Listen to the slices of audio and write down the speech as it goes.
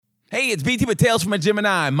Hey, it's BT with Tales from a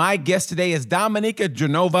Gemini. My guest today is Dominika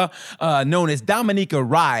Dronova, known as Dominika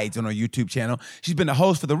Rides on our YouTube channel. She's been the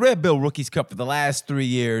host for the Red Bull Rookies Cup for the last 3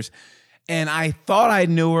 years. And I thought I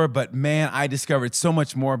knew her, but man, I discovered so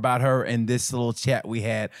much more about her in this little chat we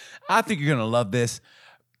had. I think you're going to love this.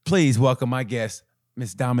 Please welcome my guest,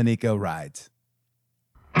 Miss Dominika Rides.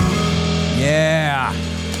 Yeah.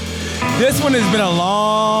 This one has been a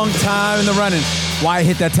long time in the running. Why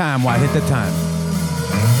hit that time? Why hit that time?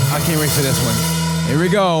 I can't wait for this one. Here we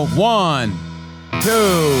go. 1, 2, 1, 2, 3.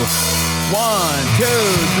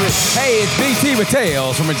 Hey, it's BT with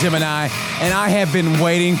Tales from a Gemini, and I have been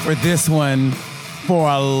waiting for this one for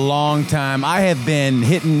a long time. I have been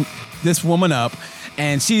hitting this woman up,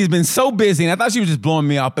 and she's been so busy, and I thought she was just blowing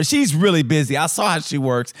me off, but she's really busy. I saw how she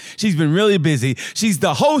works. She's been really busy. She's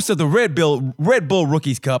the host of the Red Bull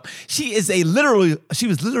Rookies Cup. She was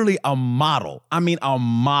literally a model. I mean, a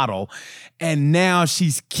model. And now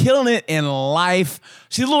she's killing it in life.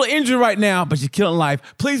 She's a little injured right now, but she's killing life.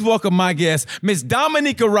 Please welcome my guest, Miss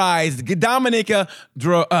Dominika Rides. Dominika,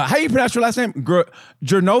 how do you pronounce your last name?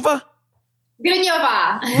 Dronova?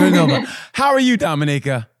 Dronova. How are you,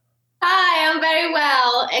 Dominika? Hi, I'm very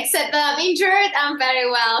well. Except that I'm injured, I'm very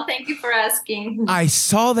well. Thank you for asking. I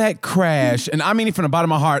saw that crash, and I mean it from the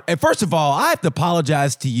bottom of my heart. And first of all, I have to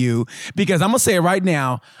apologize to you because I'm going to say it right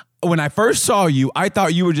now. When I first saw you, I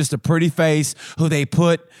thought you were just a pretty face who they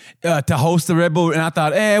put to host the Red Bull, and I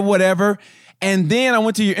thought, whatever. And then I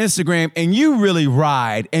went to your Instagram, and you really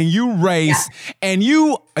ride, and you race, and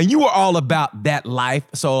you were all about that life.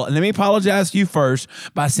 So let me apologize to you first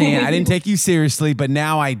by saying I didn't take you seriously, but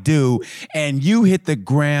now I do. And you hit the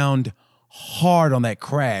ground hard on that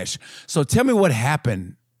crash. So tell me what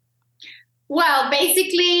happened. Well,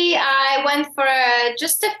 basically, I went for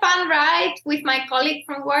just a fun ride with my colleague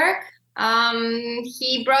from work.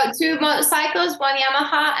 He brought 2 motorcycles, one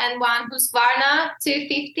Yamaha and one Husqvarna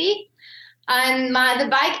 250. And the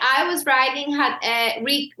bike I was riding had a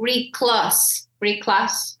reclutch.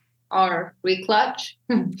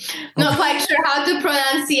 Not quite sure how to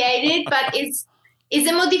pronunciate it, but it's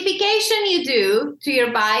a modification you do to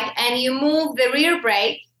your bike, and you move the rear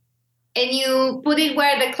brake and you put it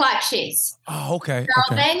where the clutch is. Oh, okay.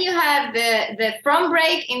 So then you have the front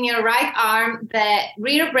brake in your right arm, the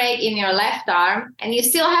rear brake in your left arm, and you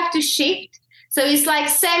still have to shift. So it's like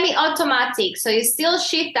semi-automatic. So you still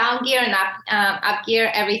shift down gear and up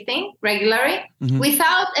gear, everything regularly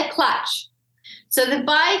without a clutch. So the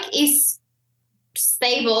bike is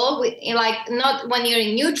stable, not when you're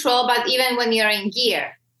in neutral, but even when you're in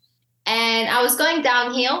gear. And I was going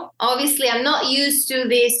downhill. Obviously, I'm not used to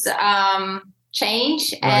this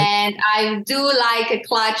change, right. And I do like a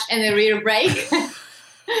clutch and a rear brake.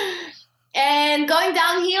 And going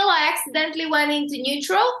downhill, I accidentally went into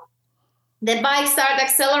neutral. The bike started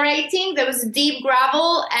accelerating. There was a deep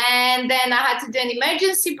gravel, and then I had to do an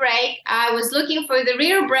emergency brake. I was looking for the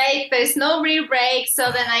rear brake. There's no rear brake,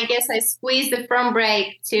 so then I guess I squeezed the front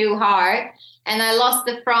brake too hard, and I lost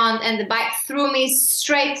the front, and the bike threw me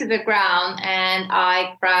straight to the ground, and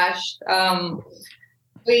I crashed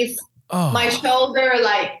with my shoulder.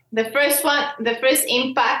 Like the first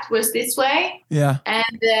impact was this way,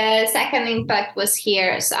 and the second impact was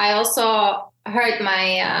here. So I also hurt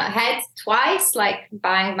my head twice, like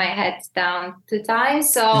banged my head down 2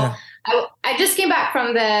 times. So I just came back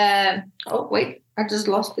from the... Oh, wait, I just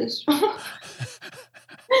lost this. Okay,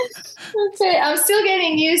 I'm still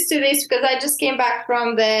getting used to this because I just came back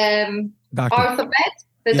from the doctor.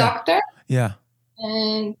 Yeah.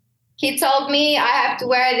 And he told me I have to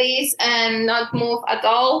wear these and not move at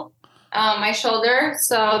all. My shoulder.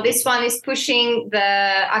 So this one is pushing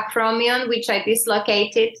the acromion, which I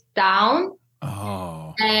dislocated, down.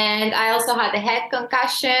 Oh. And I also had a head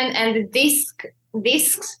concussion, and the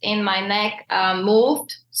discs in my neck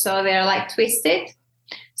moved, so they're like twisted.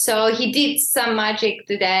 So he did some magic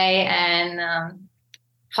today, and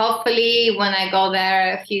hopefully when I go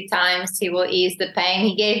there a few times, he will ease the pain.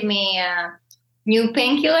 He gave me new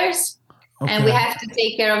painkillers, and we have to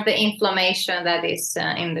take care of the inflammation that is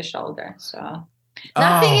in the shoulder. So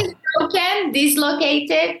nothing is broken,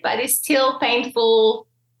 dislocated, but it's still painful.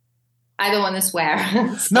 I don't want to swear.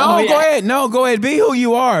 Go ahead. No, go ahead. Be who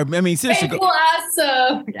you are. I mean, seriously. Painful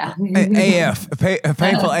AF.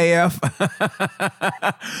 Painful AF.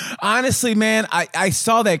 Honestly, man, I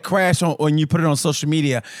saw that crash when you put it on social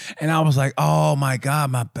media, and I was like, oh, my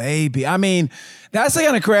God, my baby. I mean, that's the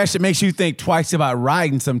kind of crash that makes you think twice about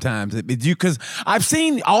riding sometimes. Because I've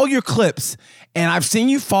seen all your clips, and I've seen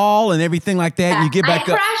you fall and everything like that. And you get back up.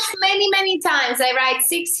 I crashed many times. I ride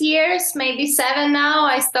 6 years, maybe 7 now.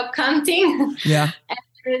 I stopped counting. Yeah.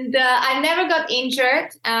 And I never got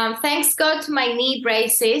injured. Thanks God to my knee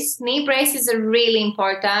braces. Knee braces are really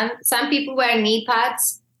important. Some people wear knee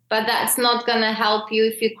pads, but that's not going to help you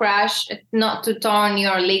if you crash, not to torn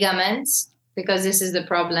your ligaments, because this is the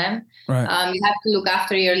problem. Right. You have to look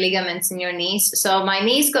after your ligaments in your knees. So my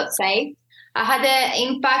knees got saved. I had an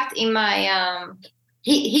impact in my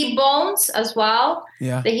hip bones as well.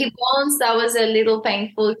 Yeah. The hip bones, that was a little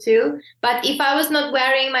painful too. But if I was not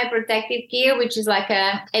wearing my protective gear, which is like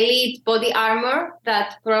a elite body armor,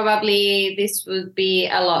 that probably this would be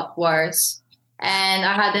a lot worse. And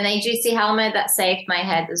I had an AGC helmet that saved my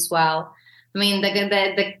head as well. I mean,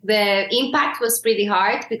 the impact was pretty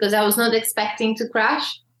hard because I was not expecting to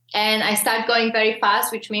crash. And I started going very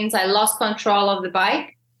fast, which means I lost control of the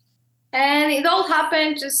bike. And it all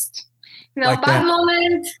happened just, like bad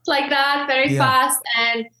moment like that, very fast.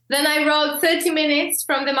 And then I rode 30 minutes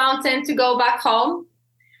from the mountain to go back home.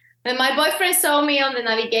 And my boyfriend saw me on the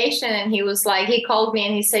navigation and he was like, he called me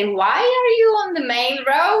and he said, "Why are you on the main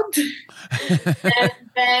road?" And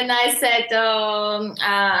then I said,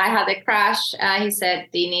 I had a crash. He said,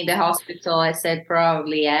 "Do you need a hospital?" I said,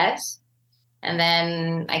 "Probably yes." And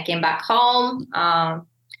then I came back home.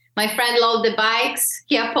 My friend loaded the bikes.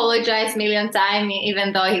 He apologized a million times,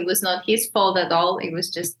 even though it was not his fault at all. It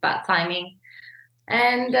was just bad timing.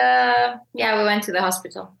 And we went to the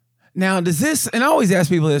hospital. Now, does this, and I always ask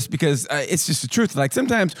people this because it's just the truth. Like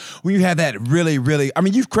sometimes when you have that really, really, I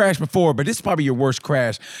mean, you've crashed before, but this is probably your worst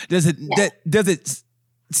crash. Does it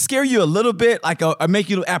scare you a little bit, like make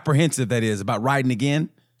you apprehensive, that is, about riding again?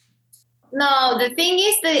 No, the thing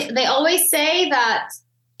is they always say that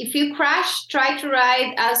if you crash, try to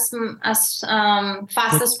ride as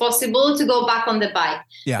fast as possible to go back on the bike.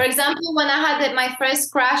 Yeah. For example, when I had my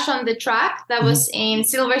first crash on the track, that was in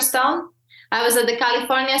Silverstone. I was at the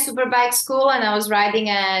California Superbike School and I was riding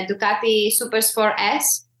a Ducati Supersport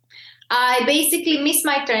S. I basically missed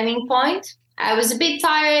my turning point. I was a bit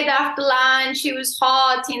tired after lunch. It was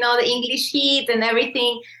hot, the English heat and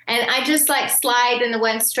everything. And I just slide and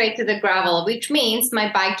went straight to the gravel, which means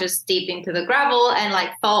my bike just dipped into the gravel and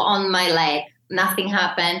fell on my leg. Nothing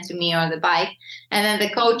happened to me or the bike. And then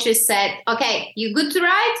the coaches said, "Okay, you good to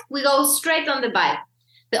ride? We go straight on the bike."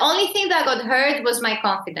 The only thing that got hurt was my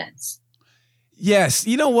confidence. Yes.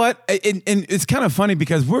 You know what? And it's kind of funny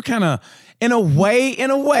because we're kind of, in a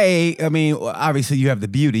way, I mean, obviously you have the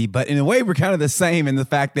beauty, but in a way we're kind of the same in the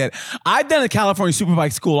fact that I've done a California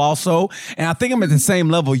Superbike School also, and I think I'm at the same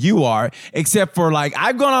level you are, except for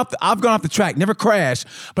I've gone off the track, never crashed,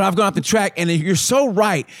 but I've gone off the track, and you're so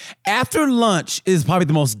right. After lunch is probably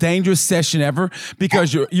the most dangerous session ever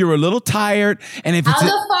because you're a little tired, and if it's out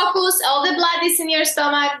of focus, all the blood is in your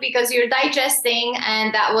stomach because you're digesting,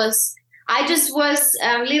 and I just was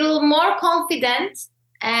a little more confident.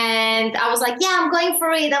 And I was like, yeah, I'm going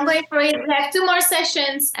for it. We have 2 more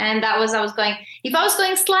sessions. And I was going, if I was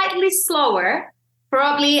going slightly slower,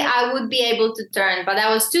 probably I would be able to turn. But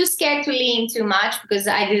I was too scared to lean too much because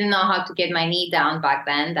I didn't know how to get my knee down back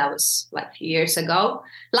then. That was a few years ago.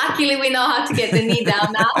 Luckily, we know how to get the knee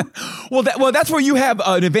down now. Well, that's where you have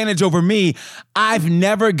an advantage over me. I've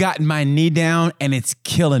never gotten my knee down, and it's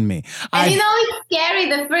killing me. And it's scary.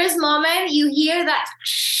 The first moment you hear that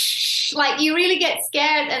you really get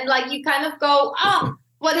scared and you kind of go, "Oh,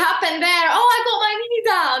 what happened there? Oh, I got my knee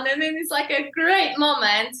down." And then it's a great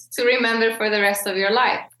moment to remember for the rest of your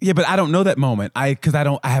life. Yeah, but I don't know that moment. I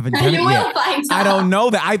haven't done it yet. You will find out. I don't know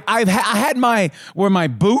that. I had where my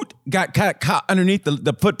boot got caught underneath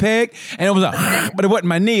the foot peg, and it was but it wasn't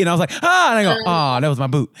my knee, and I was like, and I go, that was my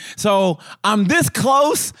boot. So I'm this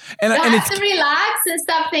close, and you have to relax and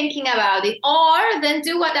stop thinking about it, or then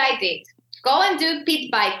do what I did. Go and do pit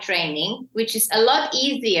bike training, which is a lot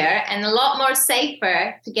easier and a lot more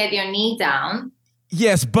safer to get your knee down.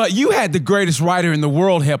 Yes, but you had the greatest rider in the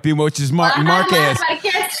world help you, which is Marquez. Mark Marquez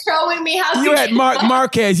showing me how to You had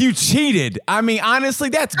Marquez. You cheated. I mean, honestly,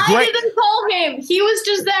 that's great. I didn't call him. He was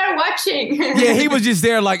just there watching. Yeah, he was just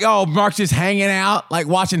there Mark's just hanging out,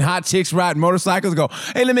 watching hot chicks ride motorcycles. Go,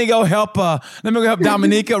 hey, let me go help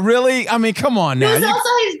Dominica. Really? I mean, come on now. It was also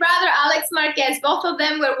his brother, Alex Marquez. Both of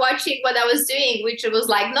them were watching what I was doing, which was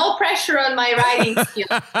no pressure on my riding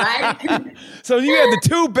skills, right? So you have the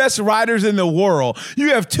 2 best riders in the world. You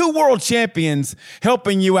have 2 world champions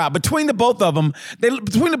helping you out. Between the both of them,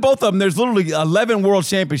 there's literally 11 world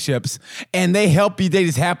championships, and they help you. They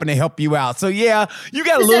just happen to help you out. So yeah, you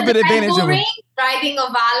got a little bit of advantage over riding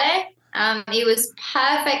Ovale. It was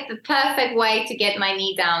the perfect way to get my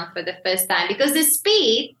knee down for the first time because the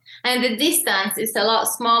speed and the distance is a lot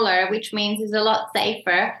smaller, which means it's a lot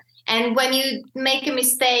safer. And when you make a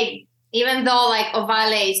mistake, even though like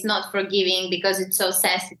ovale is not forgiving because it's so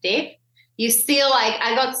sensitive, you still like,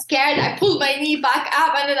 I got scared. I pulled my knee back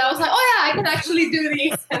up and then I was like, oh yeah, I can actually do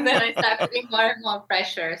this. And then I started putting more and more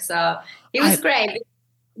pressure. So it was great.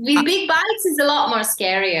 With big bikes, it's a lot more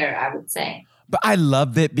scarier, I would say. But I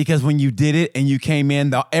loved it because when you did it and you came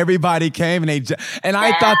in, everybody came and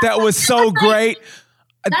I thought that was so great.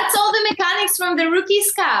 That's all the mechanics from the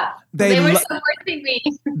Rookies Cup. They were supporting me.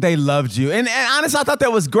 They loved you. And honestly, I thought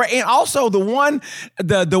that was great. And also the one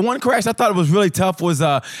crash I thought was really tough was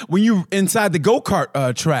when you inside the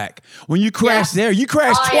go-kart track. When you crashed there, you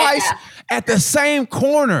crashed twice at the same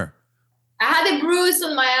corner. I had a bruise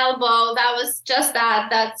on my elbow. That was just that.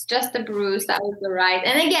 That's just a bruise. That was the right.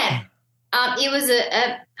 And again, it was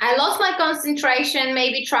I lost my concentration,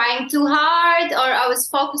 maybe trying too hard, or I was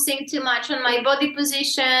focusing too much on my body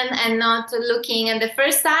position and not looking. And the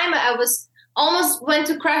first time I was almost went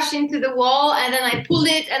to crash into the wall, and then I pulled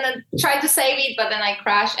it and then tried to save it, but then I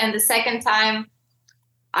crashed. And the second time,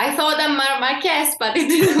 I thought I'm Marquez, but it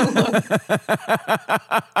didn't work.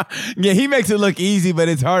 Yeah, he makes it look easy, but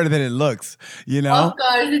it's harder than it looks, you know? Of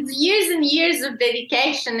course, it's years and years of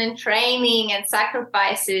dedication and training and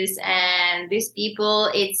sacrifices. And these people,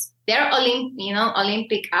 they're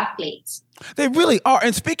Olympic athletes. They really are.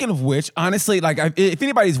 And speaking of which, honestly, like if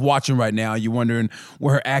anybody's watching right now, you're wondering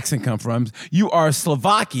where her accent comes from. You are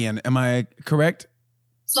Slovakian, am I correct?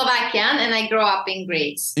 Slovakian, and I grew up in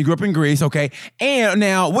Greece. You grew up in Greece, okay. And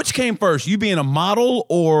now, which came first? You being a model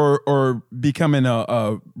or becoming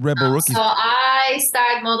a Red Bull Rookie? So I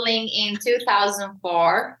started modeling in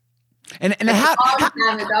 2004. And how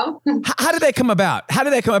did that come about? How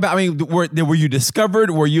did that come about? I mean, were you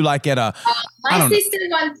discovered? Were you like at a? My sister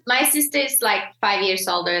is like 5 years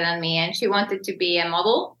older than me, and she wanted to be a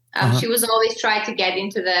model. She was always trying to get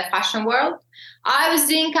into the fashion world. I was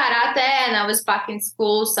doing karate and I was back in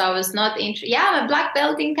school, so I was not interested. Yeah, I'm a black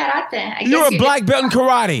belt in karate. You're a black belt in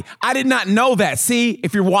karate. I did not know that. See,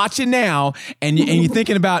 if you're watching now and you're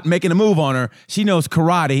thinking about making a move on her, she knows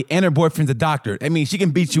karate and her boyfriend's a doctor. That means she can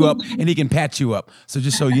beat you up and he can pat you up. So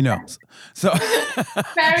just so you know. So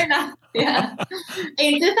fair enough. Yeah.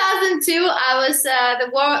 In 2002, I was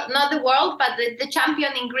the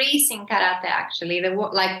champion in Greece in karate. Actually,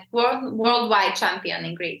 worldwide champion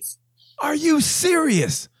in Greece. Are you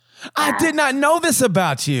serious? I did not know this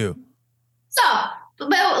about you. So, but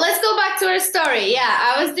let's go back to our story.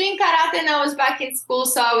 Yeah, I was doing karate and I was back in school,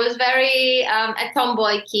 so I was very a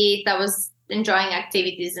tomboy kid. I was enjoying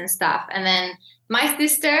activities and stuff. And then my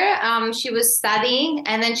sister, she was studying,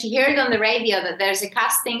 and then she heard on the radio that there's a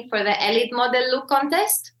casting for the Elite Model Look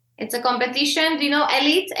Contest. It's a competition. Do you know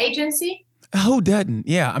Elite Agency? Who doesn't?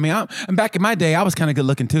 Yeah, I mean, I'm back in my day, I was kind of good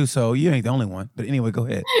looking too, so you ain't the only one. But anyway, go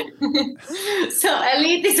ahead. So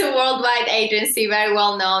Elite is a worldwide agency, very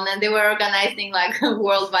well known, and they were organizing like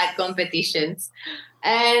worldwide competitions.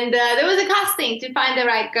 And there was a casting to find the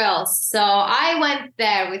right girls. So I went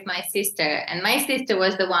there with my sister, and my sister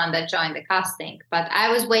was the one that joined the casting, but I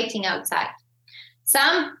was waiting outside.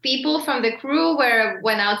 Some people from the crew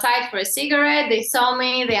went outside for a cigarette. They saw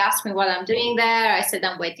me. They asked me what I'm doing there. I said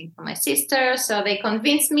I'm waiting for my sister. So they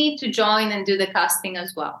convinced me to join and do the casting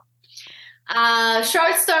as well.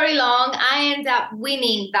 Short story long, I ended up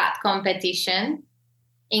winning that competition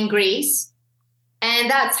in Greece. And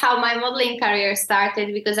that's how my modeling career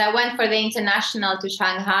started, because I went for the international to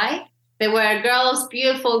Shanghai. There were girls,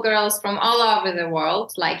 beautiful girls from all over the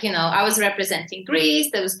world. Like, I was representing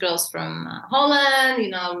Greece. There was girls from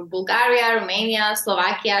Holland, Bulgaria, Romania,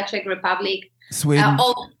 Slovakia, Czech Republic. Sweden.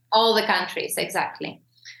 All the countries, exactly.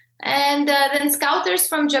 And then scouters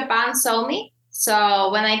from Japan saw me.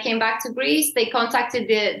 So when I came back to Greece, they contacted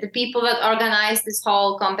the people that organized this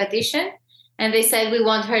whole competition. And they said, we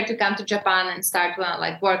want her to come to Japan and start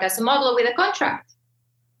work as a model with a contract.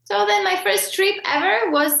 So then my first trip ever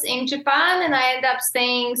was in Japan, and I ended up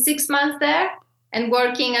staying 6 months there and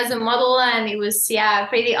working as a model. And it was,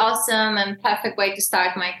 pretty awesome and perfect way to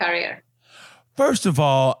start my career. First of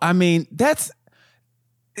all, I mean, it's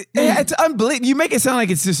unbelievable. You make it sound like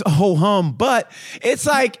it's just ho-hum, but it's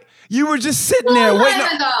like you were just sitting there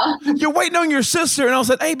waiting. You're waiting on your sister, and I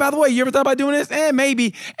said, hey, by the way, you ever thought about doing this?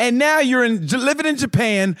 Maybe. And now you're living in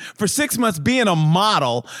Japan for 6 months being a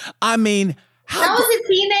model. I mean, I was a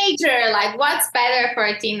teenager. Like, what's better for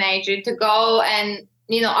a teenager to go and,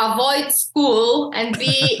 avoid school and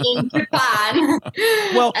be in Japan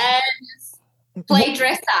and play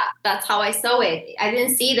dress up? That's how I saw it. I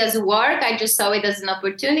didn't see it as work. I just saw it as an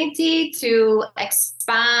opportunity to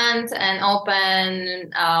expand and open,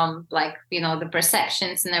 the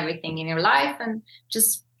perceptions and everything in your life, and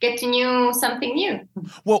just get to know something new.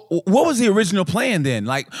 Well, what was the original plan then?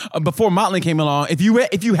 Like before modeling came along, if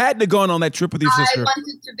you had to go on that trip with your sister, I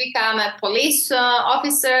wanted to become a police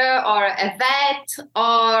officer or a vet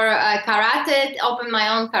or a karate, open my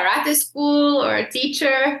own karate school or a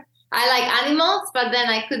teacher. I like animals, but then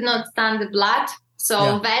I could not stand the blood,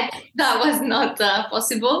 so vet, that was not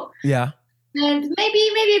possible. Yeah. And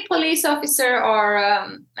maybe a police officer or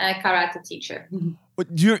a karate teacher.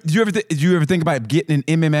 Do you ever think about getting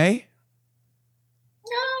an MMA?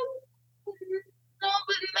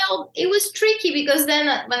 No, it was tricky because then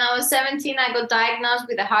when I was 17, I got diagnosed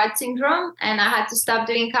with a heart syndrome and I had to stop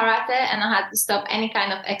doing karate and I had to stop any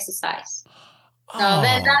kind of exercise. So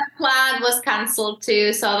then that plan was canceled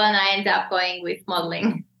too. So then I ended up going with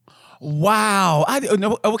modeling. Wow.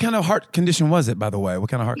 What kind of heart condition was it, by the way? What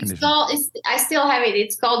kind of heart condition? I still have it.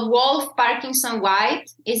 It's called Wolff-Parkinson-White.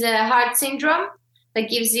 It's a heart syndrome that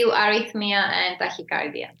gives you arrhythmia and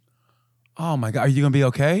tachycardia. Oh my God. Are you going to be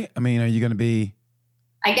okay? I mean, are you going to be...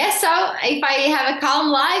 I guess so. If I have a calm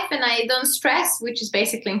life and I don't stress, which is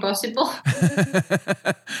basically impossible.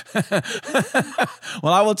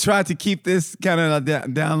 Well, I will try to keep this kind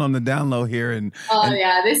of down on the down low here.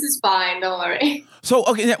 Yeah, this is fine. Don't worry. So,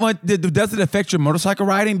 okay, does it affect your motorcycle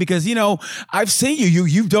riding? Because, I've seen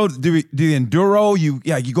you do the enduro,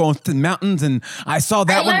 you go into the mountains, and I saw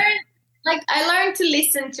that one. I learned to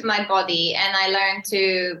listen to my body, and I learned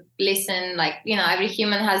to listen, every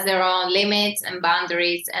human has their own limits and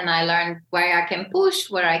boundaries, and I learned where I can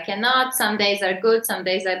push, where I cannot. Some days are good, some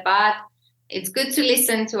days are bad. It's good to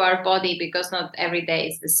listen to our body because not every day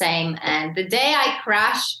is the same. And the day I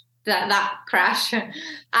crashed, that crash,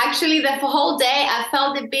 actually the whole day I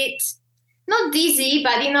felt a bit, not dizzy,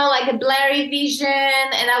 but like a blurry vision,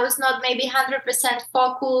 and I was not maybe 100%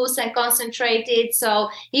 focused and concentrated. So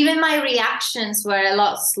even my reactions were a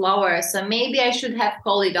lot slower. So maybe I should have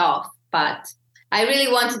called it off. But I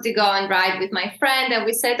really wanted to go and ride with my friend, and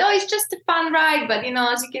we said, it's just a fun ride. But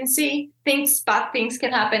as you can see, bad things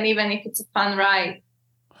can happen even if it's a fun ride.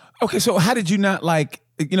 Okay, so how did you not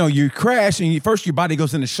you crash and first your body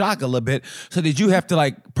goes into shock a little bit. So did you have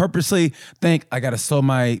to purposely think, I got to slow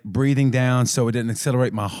my breathing down so it didn't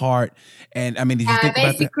accelerate my heart? And I mean, did you think about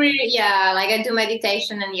that? Basically, I do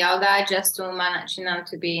meditation and yoga just to manage,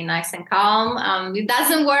 to be nice and calm. It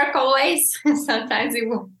doesn't work always. Sometimes it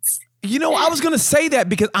won't. I was going to say that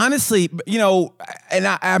because honestly, and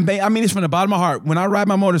I mean this from the bottom of my heart, when I ride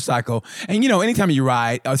my motorcycle and, anytime you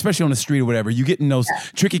ride, especially on the street or whatever, you get in those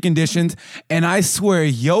tricky conditions. And I swear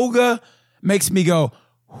yoga makes me go,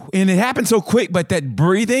 and it happens so quick, but that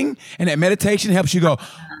breathing and that meditation helps you go,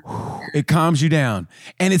 it calms you down.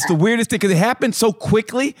 And it's the weirdest thing because it happens so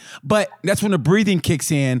quickly, but that's when the breathing kicks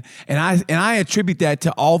in. And I attribute that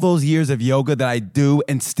to all those years of yoga that I do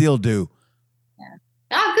and still do.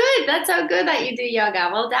 Oh, good. That's so good that you do yoga.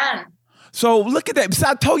 Well done. So look at that. So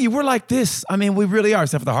I told you, we're like this. I mean, we really are,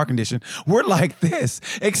 except for the heart condition. We're like this,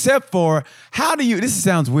 except for this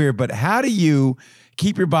sounds weird, but how do you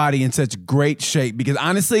keep your body in such great shape? Because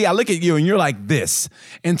honestly, I look at you and you're like this.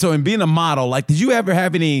 And so in being a model, did you ever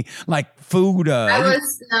have any food? I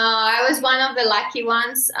was one of the lucky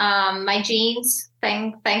ones. My genes,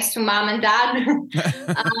 thanks to mom and dad.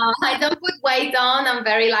 I don't put weight on. I'm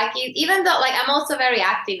very lucky. Even though I'm also very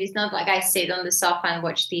active. It's not like I sit on the sofa and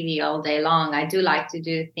watch TV all day long. I do like to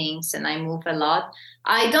do things and I move a lot.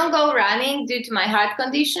 I don't go running due to my heart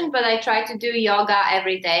condition, but I try to do yoga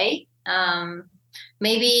every day.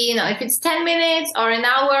 Maybe, if it's 10 minutes or an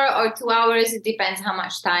hour or 2 hours, it depends how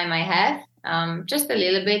much time I have. Just a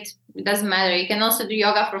little bit. It doesn't matter. You can also do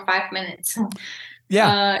yoga for 5 minutes.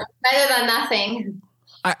 Yeah. Better than nothing.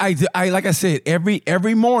 I like I said,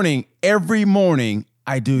 every morning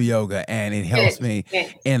I do yoga and it helps me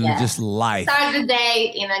in just life. Start the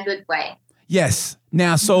day in a good way. Yes.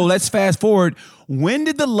 Now, so let's fast forward. When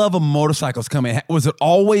did the love of motorcycles come in? Was it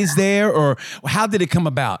always there, or how did it come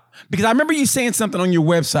about? Because I remember you saying something on your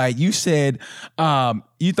website. You said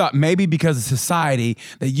you thought maybe because of society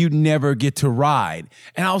that you'd never get to ride.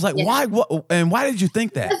 And I was like, why? What? And why did you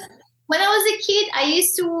think that? When I was a kid, I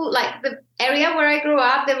used to, the area where I grew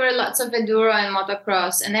up, there were lots of enduro and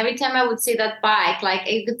motocross. And every time I would see that bike,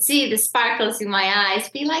 I could see the sparkles in my eyes,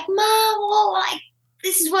 be like, Mom,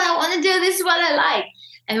 this is what I want to do. This is what I like.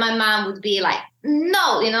 And my mom would be like,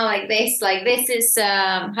 no, this is,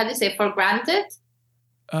 how do you say, for granted?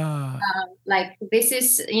 This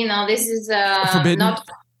is, forbidden? Not,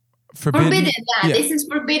 Forbidden. Yeah. This is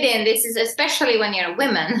forbidden. This is especially when you're a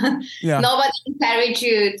woman. Nobody encourage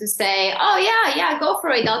you to say, oh yeah, go for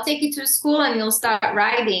it. I'll take you to school and you'll start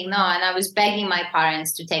riding. No, and I was begging my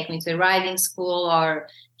parents to take me to riding school or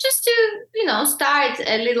just to, start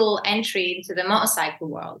a little entry into the motorcycle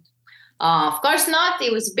world. Of course not.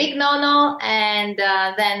 It was a big no-no. And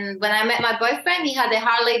then when I met my boyfriend, he had a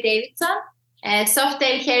Harley Davidson, a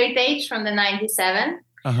Softail Heritage from the 97.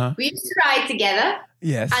 We used to ride together.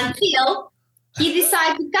 Yes. Until he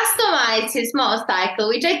decided to customize his motorcycle,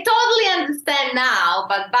 which I totally understand now.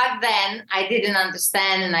 But back then, I didn't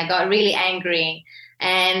understand and I got really angry.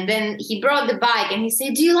 And then he brought the bike and he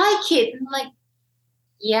said, do you like it? And I'm like,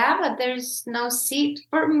 yeah, but there's no seat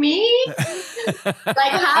for me. Like,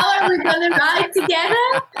 how are we going to ride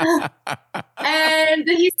together? And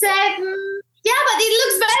he said, yeah, but it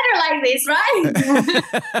looks better like this, right?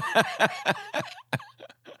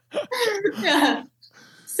 Yeah.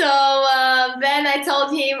 So then I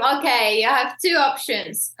told him, okay, you have two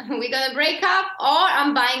options. We're going to break up or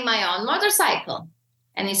I'm buying my own motorcycle.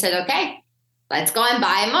 And he said, okay. Let's go and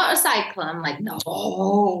buy a motorcycle. I'm like, no,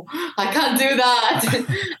 I can't do that.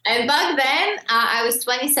 And back then, I was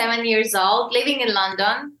 27 years old, living in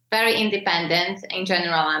London, very independent. In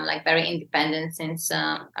general, I'm like very independent since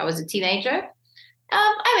I was a teenager.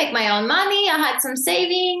 I make my own money. I had some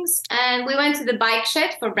savings and we went to the bike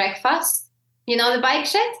shed for breakfast. You know the bike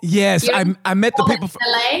shed? Yes, I met the people from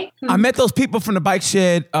LA. I met those people from the bike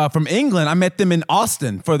shed from England. I met them in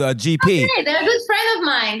Austin for the GP. Okay, they're a good friend of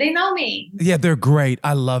mine. They know me. Yeah, they're great.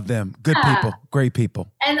 I love them. Good people, great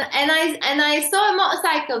people. And I saw a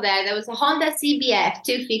motorcycle there. There was a Honda CBF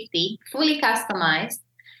 250, fully customized,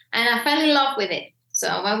 and I fell in love with it.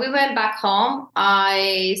 So when we went back home,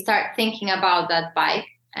 I started thinking about that bike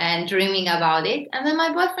and dreaming about it. And then my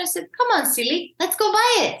boyfriend said, "Come on, silly, let's go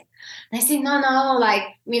buy it." I said, no, like,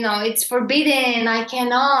 it's forbidden. I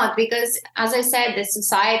cannot, because as I said, the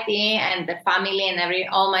society and the family and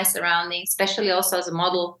all my surroundings, especially also as a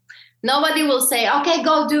model, nobody will say, okay,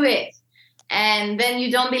 go do it. And then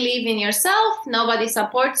you don't believe in yourself. Nobody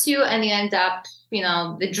supports you and you end up,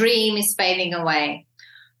 the dream is fading away.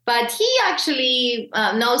 But he actually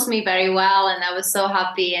knows me very well. And I was so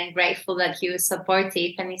happy and grateful that he was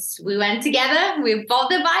supportive. And we went together. We bought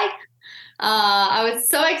the bike. I was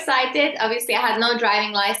so excited. Obviously, I had no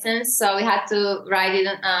driving license, so we had to ride it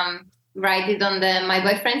on my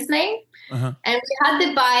boyfriend's name. And we had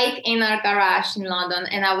the bike in our garage in London,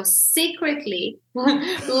 and I was secretly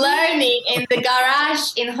learning in the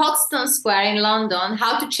garage in Hoxton Square in London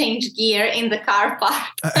how to change gear in the car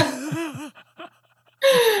park. While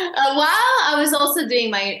I was also doing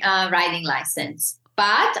my riding license.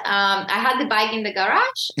 But I had the bike in the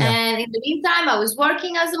garage, and in the meantime, I was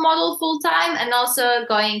working as a model full time and also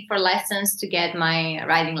going for lessons to get my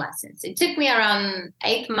riding license. It took me around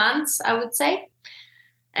 8 months, I would say.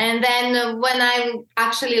 And then when I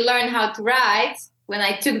actually learned how to ride, when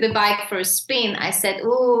I took the bike for a spin, I said,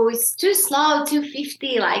 "Oh, it's too slow,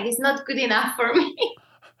 250. Like it's not good enough for me."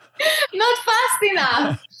 Not fast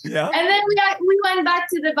enough. And then we went back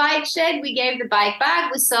to the bike shed. We gave the bike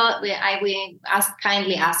back. We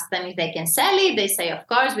kindly asked them if they can sell it. They say, of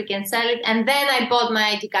course, we can sell it. And then I bought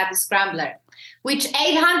my Ducati Scrambler, which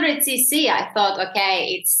 800cc. I thought,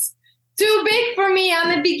 okay, it's too big for me.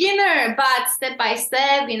 I'm a beginner. But step by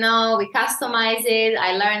step, we customize it.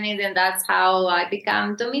 I learn it, and that's how I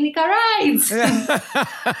become Dominika Rides.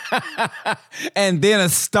 And then a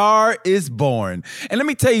star is born. And let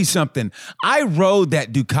me tell you something. I rode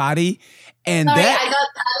that Ducati. And sorry,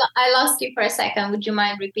 I lost you for a second. Would you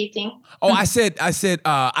mind repeating? Oh, I said,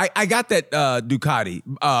 I got that Ducati,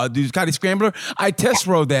 Ducati Scrambler. I test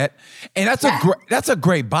rode that, and that's a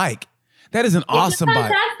great bike. That is an awesome bike. It's a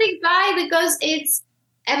fantastic bike because it's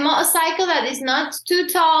a motorcycle that is not too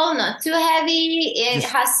tall, not too heavy. It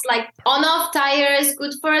has like on-off tires,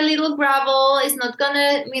 good for a little gravel. It's not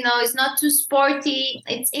gonna, it's not too sporty.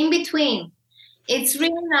 It's in between. It's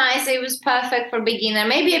really nice. It was perfect for beginner.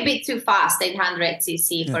 Maybe a bit too fast,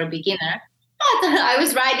 800cc for a beginner. But I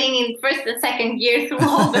was riding in first and second gear through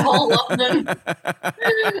the whole London. My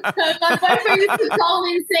boyfriend used to call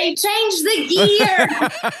me and say, "Change the gear."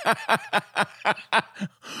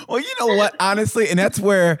 Well, you know what? Honestly, and that's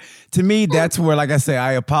where, like I say,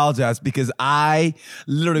 I apologize because I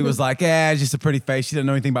literally was like, it's just a pretty face. She doesn't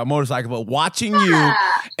know anything about motorcycle. But watching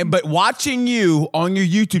you on your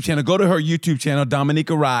YouTube channel, go to her YouTube channel,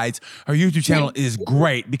 Dominika Rides. Her YouTube channel is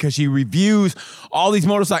great because she reviews all these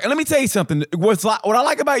motorcycles. And let me tell you something. What I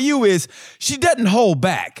like about you is she doesn't hold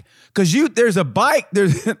back. Because there's a bike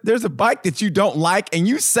that you don't like, and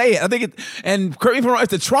you say it. I think and correct me if I'm wrong,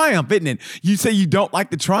 it's a Triumph, isn't it? You say you don't like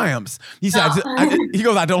the Triumphs. He said, he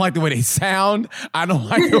goes, I don't like the way they sound. I don't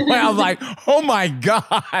like the way. I was like, oh my God.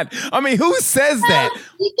 I mean, who says that?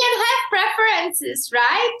 You can have preferences,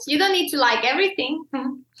 right? You don't need to like everything.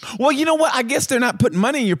 Well, you know what? I guess they're not putting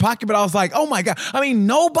money in your pocket, but I was like, oh my God. I mean,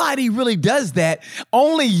 nobody really does that.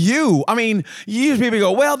 Only you. I mean, usually people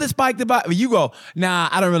go, well, this bike, the bike. You go, nah,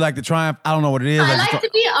 I don't really like the Triumph. I don't know what it is. I like to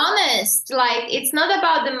be honest. Like, it's not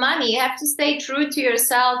about the money. You have to stay true to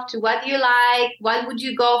yourself, to what you like, what would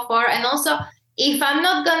you go for. And also, if I'm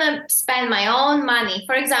not going to spend my own money,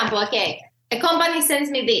 for example, okay, a company sends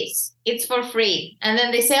me this, it's for free. And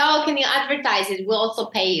then they say, oh, can you advertise it? We'll also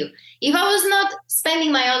pay you. If I was not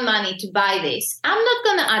spending my own money to buy this, I'm not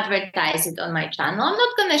going to advertise it on my channel. I'm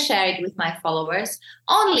not going to share it with my followers.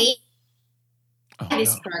 Only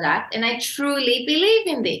this product. And I truly believe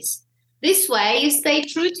in this. This way, you stay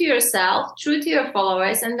true to yourself, true to your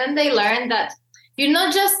followers. And then they learn that you're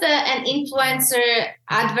not just an influencer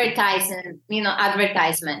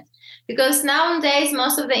advertisement. Because nowadays,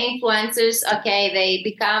 most of the influencers, okay, they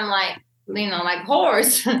become like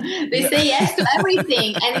whores. They say yes to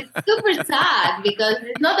everything. And it's super sad because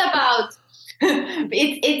it's not about,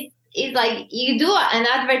 it's like you do an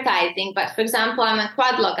advertising. But for example, I'm a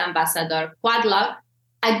Quadlock ambassador. Quadlock,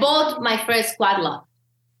 I bought my first Quadlock.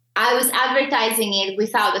 I was advertising it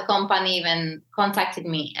without the company even contacted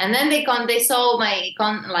me. And then they saw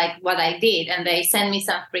what I did, and they sent me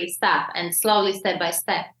some free stuff. And slowly, step by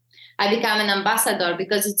step, I become an ambassador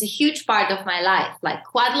because it's a huge part of my life. Like,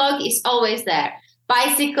 Quadlock is always there.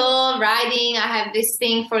 Bicycle, riding, I have this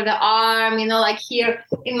thing for the arm, like here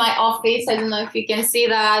in my office. I don't know if you can see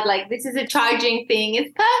that. Like, this is a charging thing.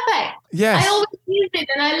 It's perfect. Yes. I always use it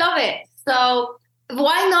and I love it. So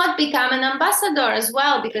why not become an ambassador as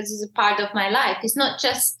well? Because it's a part of my life. It's not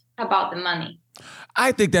just about the money.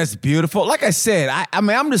 I think that's beautiful. Like I said, I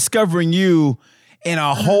mean, I'm discovering you in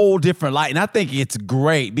a whole different light. And I think it's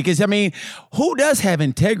great because, I mean, who does have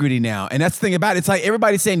integrity now? And that's the thing about it. It's like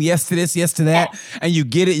everybody's saying yes to this, yes to that. And you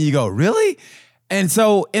get it and you go, really? And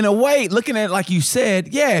so in a way, looking at it like you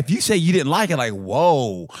said, yeah, if you say you didn't like it, like,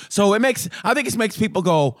 whoa. So I think it makes people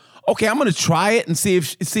go, okay, I'm going to try it and see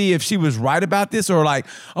if she was right about this, or like,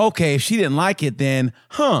 okay, if she didn't like it, then,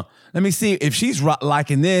 let me see if she's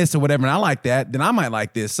liking this or whatever, and I like that, then I might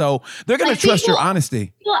like this. So they're going to trust your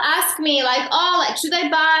honesty. People ask me should I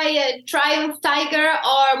buy a Triumph Tiger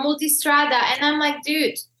or Multistrada? And I'm like,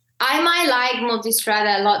 dude, I might like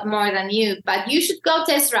Multistrada a lot more than you, but you should go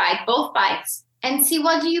test ride both bikes and see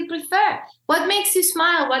what do you prefer. What makes you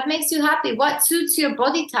smile? What makes you happy? What suits your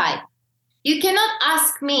body type? You cannot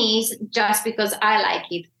ask me just because I like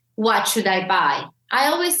it, what should I buy? I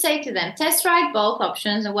always say to them, test ride both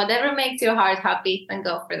options, and whatever makes your heart happy, then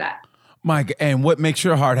go for that. Mike, and what makes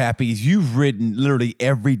your heart happy is you've ridden literally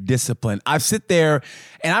every discipline. I sit there,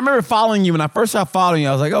 and I remember following you. When I first started following you,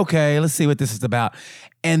 I was like, okay, let's see what this is about.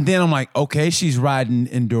 And then I'm like, okay, she's riding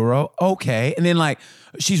enduro. Okay. And then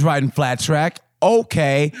she's riding flat track.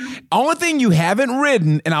 Okay. Only thing you haven't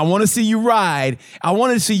ridden, and I want to see you ride, I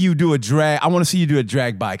want to see you do a drag. I want to see you do a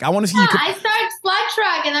drag bike. I want to see you. I started flat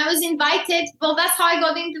track and I was invited. Well, that's how I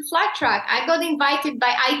got into flat track. I got invited by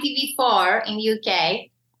ITV4 in UK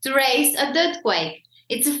to race a Dirtquake.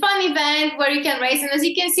 It's a fun event where you can race. And as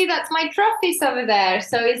you can see, that's my trophies over there.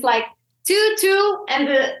 So it's like 2-2. And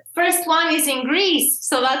the first one is in Greece.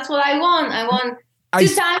 So that's what I won. I won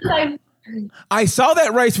two times. I saw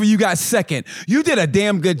that race where you got second. You did a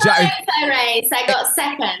damn good job. I got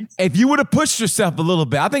second. If you would have pushed yourself a little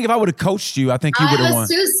bit, I think if I would have coached you, I think you would have won. I was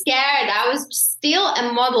too scared. I was still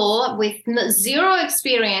a model with zero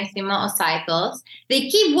experience in motorcycles. They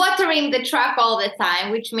keep watering the track all the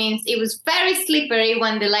time, which means it was very slippery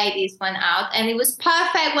when the ladies went out, and it was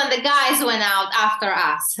perfect when the guys went out after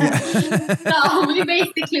us. So we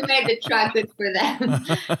basically made the track good for them.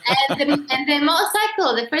 And the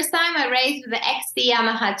motorcycle, the first time I raced with the XT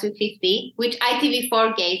Yamaha 250, which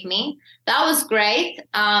ITV4 gave me. That was great.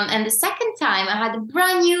 And the second time I had a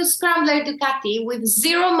brand new Scrambler Ducati with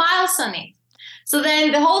 0 miles on it. So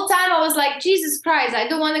then the whole time I was like, Jesus Christ, I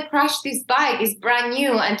don't want to crash this bike. It's brand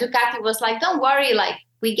new. And Ducati was like, don't worry,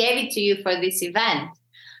 we gave it to you for this event.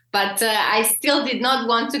 But I still did not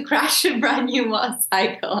want to crash a brand new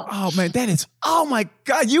motorcycle. Oh, man, oh, my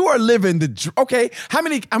God, you are living okay. How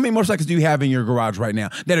many motorcycles do you have in your garage right now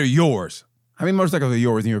that are yours? How many motorcycles are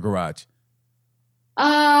yours in your garage?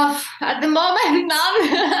 At the moment,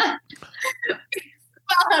 none.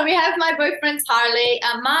 Well, we have my boyfriend's Harley.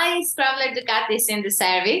 My Scrambler Ducati is in the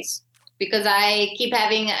service because I keep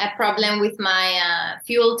having a problem with my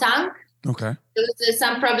fuel tank. Okay. There was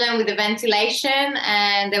some problem with the ventilation,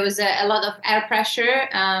 and there was a lot of air pressure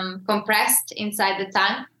compressed inside the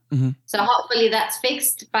tank. Mm-hmm. So hopefully that's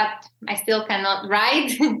fixed, but I still cannot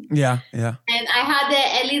ride. Yeah. And I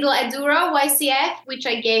had a little Enduro YCF, which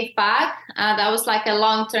I gave back. That was like a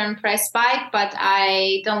long-term press bike, but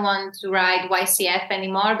I don't want to ride YCF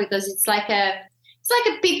anymore because it's like a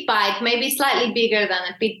pit bike, maybe slightly bigger than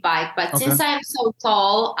a pit bike. But since I'm so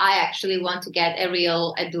tall, I actually want to get a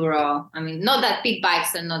real Enduro. I mean, not that pit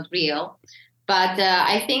bikes are not real, but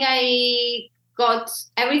I think I got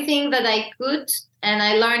everything that I could. And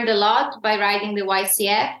I learned a lot by riding the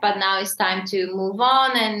YCF, but now it's time to move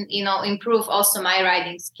on and, improve also my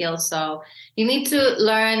riding skills. So you need to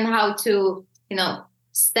learn how to,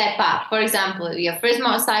 step up. For example, your first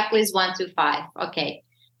motorcycle is 125. Okay.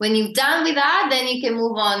 When you've done with that, then you can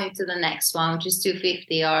move on into the next one, which is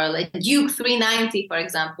 250 or like Duke 390, for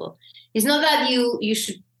example. It's not that you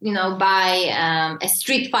should, buy a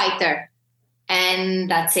Street Fighter and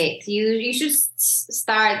that's it. You should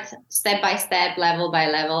start step by step, level by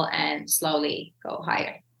level, and slowly go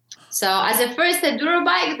higher. So as a first Enduro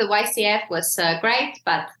bike, the YCF was great,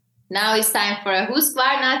 but now it's time for a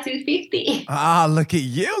Husqvarna 250. Ah, look at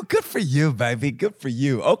you. Good for you, baby. Good for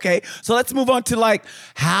you. Okay, so let's move on to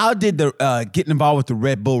how did the getting involved with the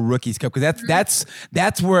Red Bull Rookies Cup? Because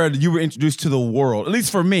that's where you were introduced to the world. At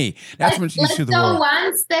least for me, that's when introduced to the world. Let's go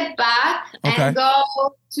one step back and go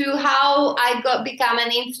to how I become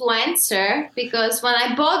an influencer. Because when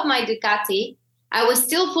I bought my Ducati, I was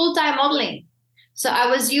still full-time modeling. So I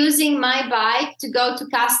was using my bike to go to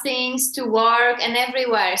castings, to work, and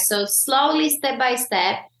everywhere. So slowly, step by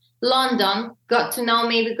step, London got to know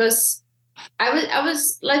me because I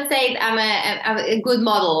was let's say I'm a good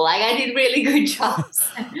model. Like I did really good jobs.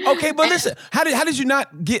 Okay, but listen, how did you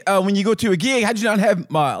not get when you go to a gig? How did you not have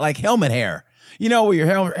helmet hair? Where your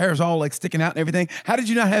hair is all sticking out and everything. How did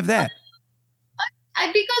you not have that?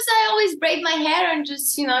 Because I always braid my hair and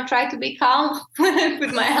just, try to be calm when I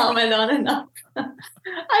put my helmet on and off. I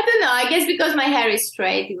don't know. I guess because my hair is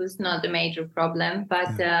straight, it was not a major problem.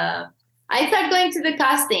 But I started going to the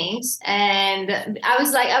castings and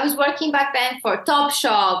I was working back then for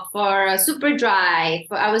Topshop, for Superdry.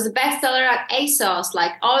 I was a bestseller at ASOS,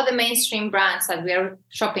 like all the mainstream brands that we are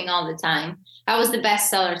shopping all the time. I was the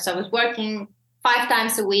bestseller. So I was working 5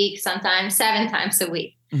 times a week, sometimes 7 times a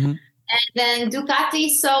week. Mm-hmm. And then Ducati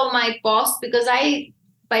saw my post because I,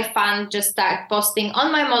 by fun, just started posting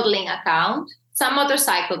on my modeling account some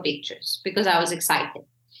motorcycle pictures because I was excited.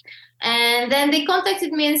 And then they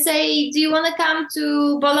contacted me and say, do you want to come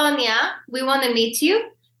to Bologna? We want to meet you.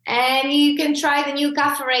 And you can try the new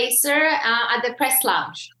Cafe Racer at the press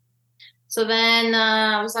lounge. So then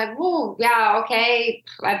I was like, oh, yeah, okay.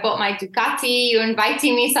 I bought my Ducati. You're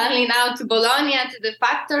inviting me suddenly now to Bologna, to the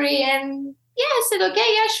factory. And yeah, I said,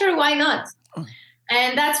 okay, yeah, sure, why not?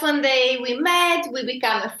 And that's when we met. We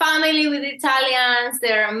became a family with Italians.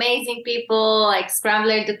 They're amazing people, like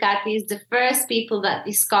Scrambler Ducati is the first people that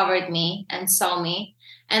discovered me and saw me.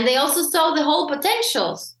 And they also saw the whole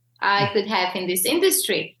potentials I could have in this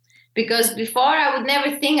industry. Because before I would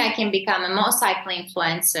never think I can become a motorcycle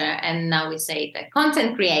influencer. And now we say the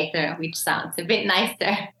content creator, which sounds a bit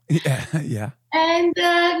nicer. Yeah. And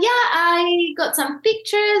I got some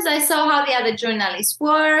pictures. I saw how the other journalists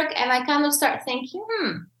work. And I kind of start thinking,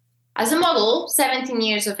 as a model, 17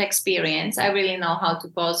 years of experience. I really know how to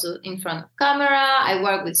pose in front of camera. I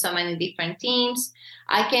work with so many different teams.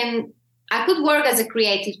 I could work as a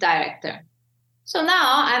creative director. So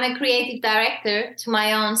now I'm a creative director to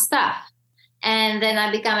my own stuff. And then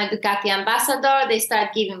I become a Ducati ambassador. They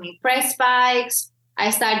start giving me press bikes. I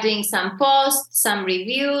start doing some posts, some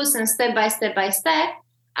reviews, and step by step,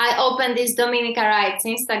 I opened this Dominica Rides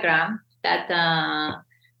Instagram that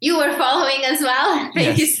you were following as well.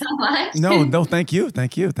 Thank you so much. No, thank you.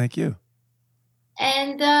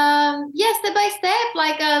 And step by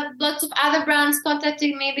step, lots of other brands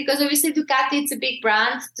contacted me because obviously Ducati, it's a big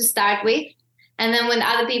brand to start with. And then when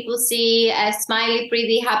other people see a smiley,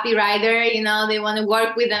 pretty, happy rider, they want to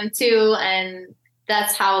work with them too. And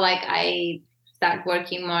that's how I start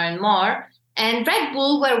working more and more. And Red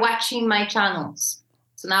Bull were watching my channels.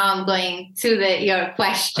 So now I'm going to your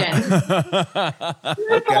question.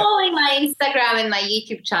 They're following my Instagram and my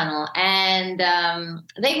YouTube channel. And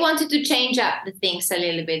they wanted to change up the things a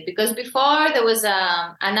little bit. Because before there was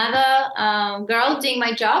another girl doing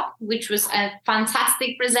my job, which was a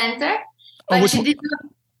fantastic presenter. But she did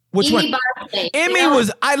not. Which one? Emmy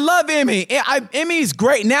was. I love Emmy. Emmy's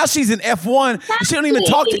great. Now she's in F1. Exactly.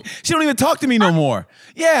 She don't even talk to me no more.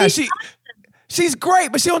 Yeah, She's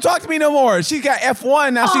great, but she don't talk to me no more. She got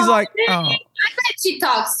F1 now. She's like, oh. I bet she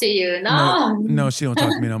talks to you. No, she don't talk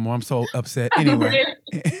to me no more. I'm so upset. Anyway,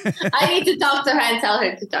 I need to talk to her and tell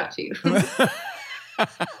her to talk to you.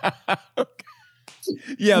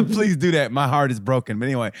 Yeah, please do that. My heart is broken. But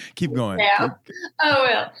anyway, keep going. Yeah,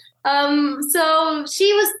 I will. So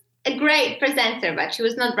she was a great presenter, but she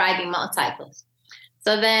was not riding motorcycles.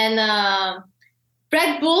 So then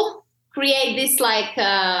Red Bull create this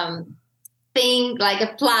thing, like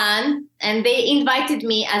a plan, and they invited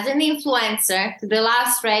me as an influencer to the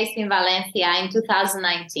last race in Valencia in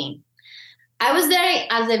 2019. I was there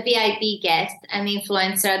as a VIP guest and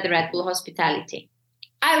influencer at the Red Bull Hospitality.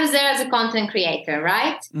 I was there as a content creator,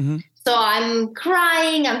 right? Mm-hmm. So I'm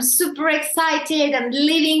crying, I'm super excited, I'm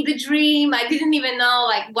living the dream. I didn't even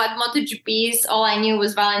know what MotoGP is. All I knew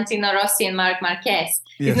was Valentino Rossi and Marc Marquez.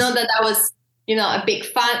 Yes. It's not that I was, a big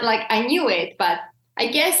fan, I knew it, but I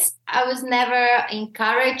guess I was never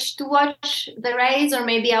encouraged to watch the race, or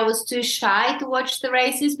maybe I was too shy to watch the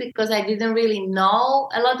races because I didn't really know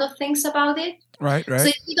a lot of things about it. Right. So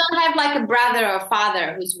if you don't have a brother or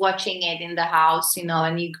father who's watching it in the house,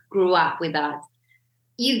 and you grew up with that,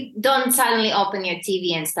 you don't suddenly open your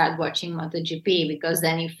TV and start watching MotoGP, because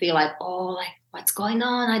then you feel what's going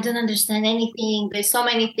on? I don't understand anything. There's so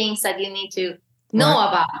many things that you need to know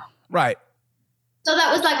about. Right. So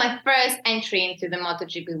that was my first entry into the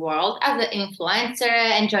MotoGP world as an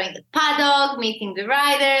influencer, enjoying the paddock, meeting the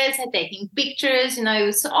riders, taking pictures. It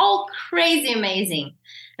was all crazy amazing.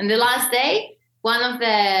 And the last day, one of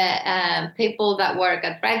the people that work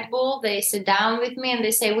at Red Bull, they sit down with me and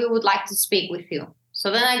they say, we would like to speak with you.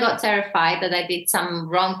 So then I got terrified that I did some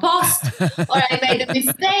wrong post or I made a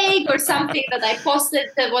mistake or something that I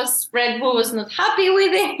posted that Red Bull was not happy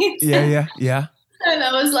with it. Yeah. And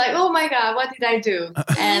I was like, oh my God, what did I do?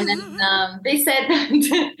 And then they said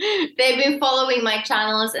that they've been following my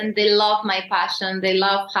channels and they love my passion. They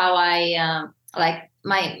love how I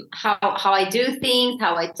how I do things,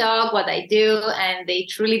 how I talk, what I do. And they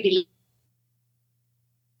truly believe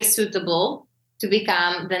it's suitable to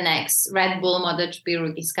become the next Red Bull MotoGP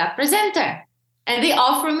Rookies Cup presenter. And they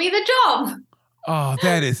offer me the job. Oh,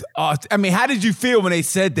 that is awesome. I mean, how did you feel when they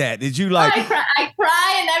said that? Did you I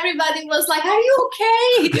cry and everybody was like, are you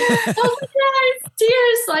okay? I was like, yeah, it's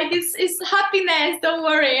tears. It's happiness. Don't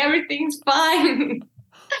worry. Everything's fine.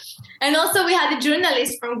 And also we had a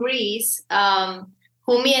journalist from Greece,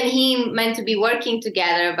 who me and him meant to be working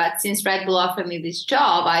together. But since Red Bull offered me this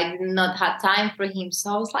job, I did not have time for him. So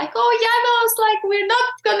I was like, we're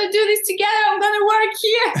not going to do this together. I'm going to work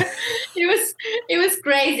here. It was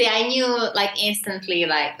crazy. I knew instantly,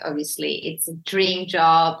 obviously it's a dream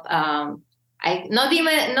job. Not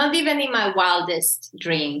even in my wildest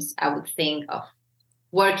dreams, I would think of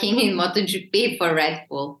working in MotoGP for Red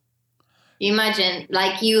Bull. Imagine,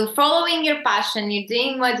 you following your passion, you're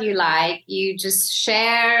doing what you like, you just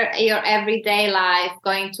share your everyday life,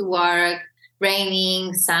 going to work,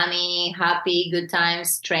 raining, sunny, happy, good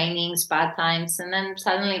times, trainings, bad times. And then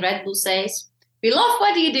suddenly Red Bull says, we love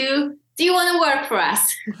what you do. Do you want to work for us?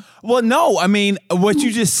 Well, no. I mean, what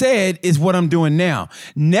you just said is what I'm doing now.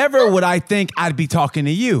 Never would I think I'd be talking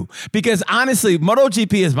to you, because honestly,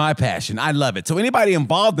 MotoGP is my passion. I love it. So anybody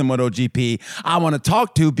involved in MotoGP, I want to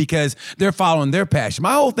talk to because they're following their passion.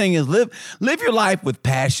 My whole thing is live your life with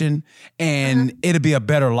passion, and it'll be a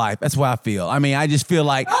better life. That's what I feel. I mean, I just feel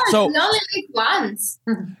like you only live once.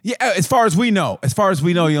 Yeah, as far as we know,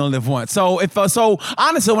 you only live once. So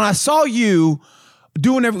honestly, when I saw you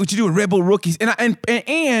doing what you do with Red Bull Rookies, and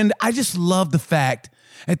I just love the fact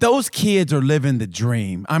that those kids are living the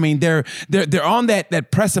dream. I mean, they're on that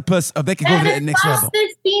precipice of they can go to the next level. They're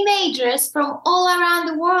teenagers from all around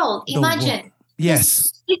the world. Imagine.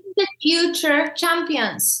 Yes. This is the future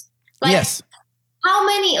champions. Yes. How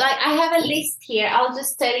many? I have a list here. I'll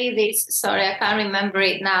just tell you this. Sorry, I can't remember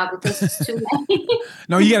it now because it's too late.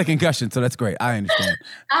 No, you got a concussion, so that's great. I understand.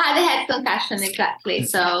 I had a head concussion, exactly.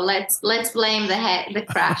 So let's blame the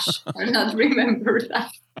crash or not remember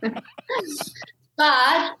that.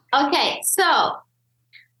 But okay, so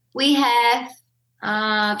we have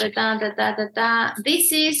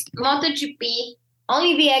This is MotoGP,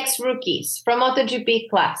 only the ex-rookies from MotoGP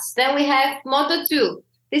class. Then we have Moto2.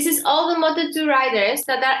 This is all the Moto2 riders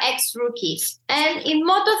that are ex-rookies. And in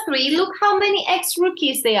Moto3, look how many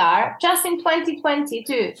ex-rookies they are just in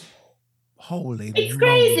 2022. Holy It's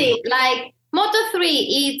crazy. Moto3,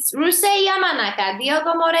 it's Rusei Yamanaka,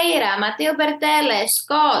 Diogo Moreira, Matteo Bertelle,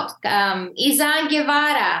 Scott, Izan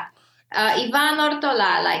Guevara, Ivan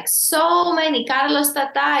Ortola, so many, Carlos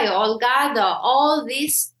Tatayo, Olgado, all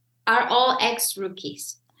these are all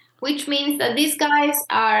ex-rookies, which means that these guys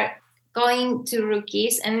are going to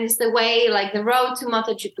rookies, and it's the way, like the road to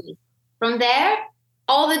MotoGP. From there,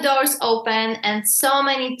 all the doors open, and so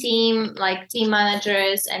many team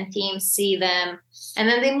managers and teams see them, and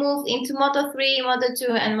then they move into Moto3, Moto2,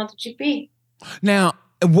 and MotoGP. Now,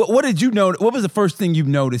 what did you notice? What was the first thing you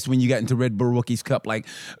noticed when you got into Red Bull Rookies Cup? Like,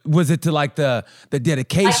 was it to like the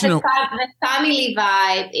dedication? Like the family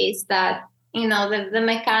vibe is that, you know, the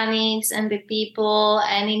mechanics and the people,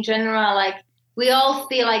 and in general, like we all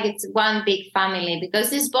feel like it's one big family,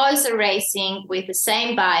 because these boys are racing with the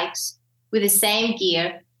same bikes, with the same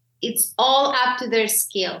gear. It's all up to their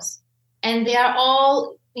skills, and they are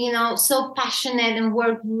all, you know, so passionate and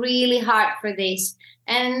work really hard for this.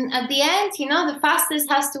 And at the end, you know, the fastest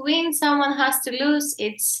has to win. Someone has to lose.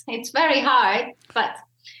 It's very hard, but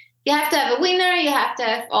you have to have a winner. You have to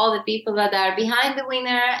have all the people that are behind the winner,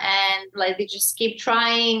 and like they just keep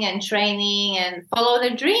trying and training and follow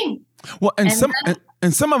their dream. Well, and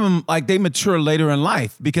some of them, like, they mature later in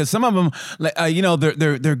life, because some of them, you know,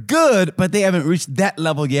 they're good, but they haven't reached that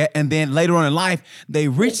level yet. And then later on in life, they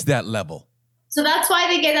reach that level. So that's why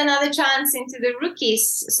they get another chance into the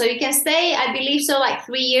rookies. So you can stay, I believe so, like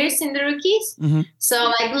 3 years in the rookies. Mm-hmm.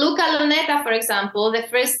 So like Luca Lunetta, for example, the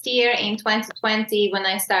first year in 2020, when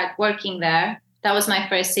I started working there, that was my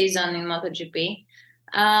first season in MotoGP.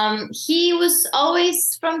 He was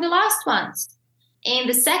always from the last ones. In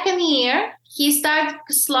the second year, he started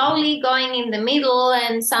slowly going in the middle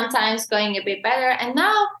and sometimes going a bit better. And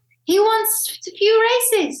now he won a few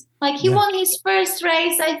races. Like he won his first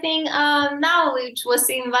race, I think, now, which was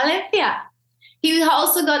in Valencia. He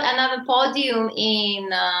also got another podium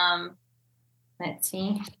in, let's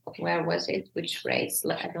see, where was it? Which race?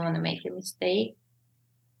 I don't want to make a mistake.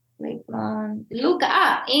 In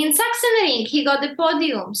Sachsenring, he got the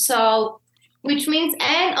podium. So, which means,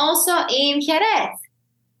 and also in Jerez.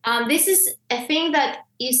 This is a thing that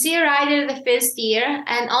you see a rider the first year,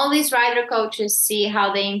 and all these rider coaches see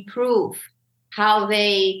how they improve, how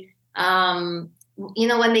they, you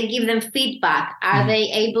know, when they give them feedback, are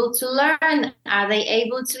they able to learn? Are they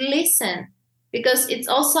able to listen? Because it's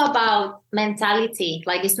also about mentality.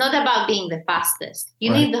 Like, it's not about being the fastest.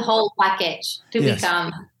 You need the whole package to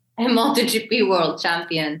become a MotoGP world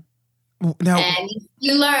champion. Now, and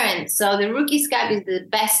you learn. So the Rookies Cup is the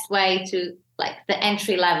best way to, like, the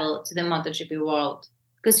entry level to the MotoGP world,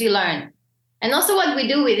 because you learn. And also what we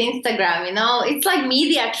do with Instagram, you know, it's like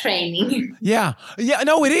media training. Yeah.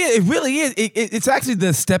 No, it is. It really is. It's actually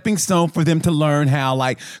the stepping stone for them to learn how,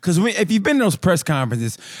 like, because if you've been in those press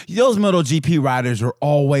conferences, those MotoGP riders are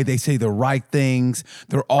always, they say the right things.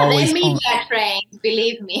 They're always they're media trained,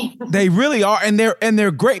 believe me. They really are, and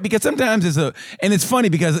they're great, because sometimes it's funny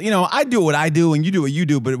because, you know, I do what I do and you do what you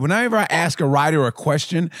do, but whenever I ask a rider a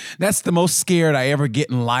question, that's the most scared I ever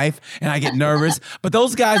get in life, and I get nervous. But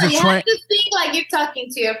those guys are trained. Like you're talking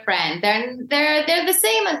to your friend. They're the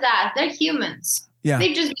same as that. They're humans. Yeah.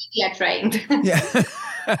 They just media trained. Yeah.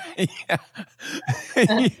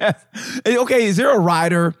 Okay, is there a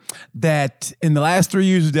rider that in the last 3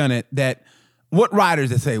 years who's done it, what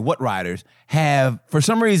riders have, for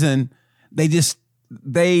some reason,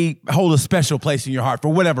 they hold a special place in your heart for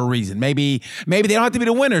whatever reason? Maybe they don't have to be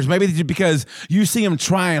the winners. Maybe it's just because you see them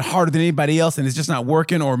trying harder than anybody else and it's just not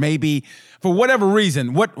working, or maybe for whatever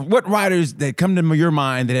reason. What riders that come to your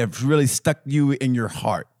mind that have really stuck you in your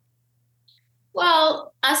heart?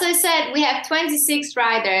 Well, as I said, we have 26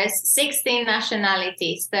 riders, 16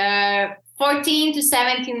 nationalities. They're 14 to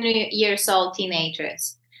 17 years old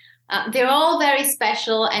teenagers. They're all very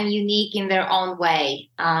special and unique in their own way.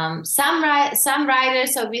 Some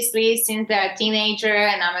riders, obviously, since they're a teenager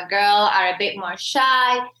and I'm a girl, are a bit more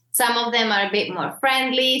shy. Some of them are a bit more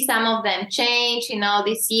friendly. Some of them change. You know,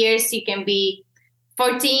 these years you can be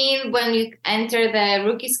 14 when you enter the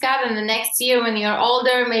Rookies Cup, and the next year when you're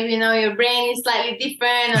older, maybe, you know, your brain is slightly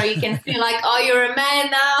different, or you can feel like, oh, you're a man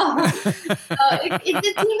now. So it's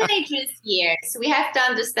a teenager's year, so we have to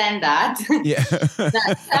understand that. Yeah.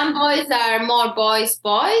 That some boys are more boys,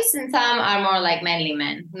 and some are more like manly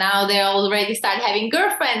men. Now they already start having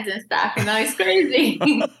girlfriends and stuff. You know, it's crazy.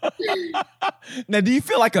 Now, do you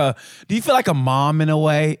feel like a mom in a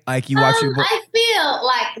way? Like you watch your boy? I feel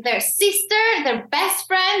like their sister, their best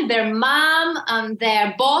friend, their mom,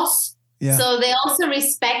 their boss. Yeah. So they also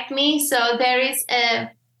respect me. So there is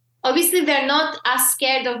obviously they're not as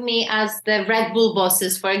scared of me as the Red Bull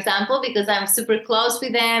bosses, for example, because I'm super close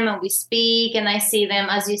with them and we speak, and I see them,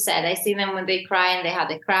 as you said, I see them when they cry and they had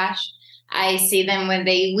a crash. I see them when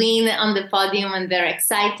they win on the podium and they're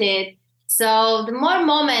excited. So the more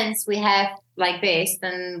moments we have like this,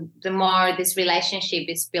 then the more this relationship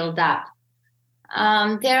is built up.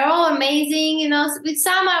 They're all amazing, you know. With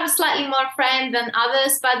some I'm slightly more friend than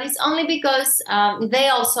others, but it's only because they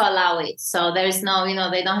also allow it. So there's no, you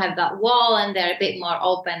know, they don't have that wall, and they're a bit more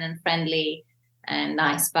open and friendly and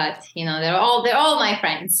nice. But you know, they're all my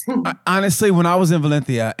friends. Honestly, when I was in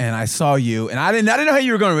Valencia and I saw you, and I didn't know how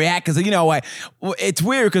you were going to react, because you know what, it's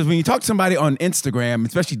weird because when you talk to somebody on Instagram,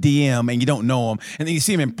 especially DM, and you don't know them, and then you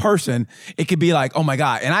see them in person, it could be like, oh my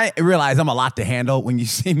god. And I realize I'm a lot to handle when you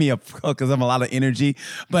see me up because I'm a lot of energy.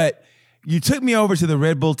 But you took me over to the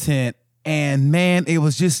Red Bull tent, and man, it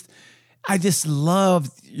was just, I just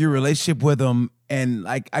loved your relationship with them, and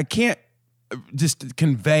like I can't just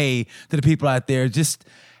convey to the people out there just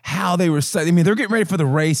how they were. I mean, they're getting ready for the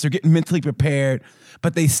race. They're getting mentally prepared,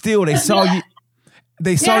 but they saw you,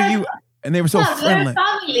 and they were so friendly. We're a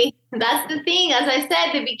family. That's the thing. As I said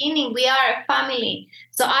at the beginning, we are a family.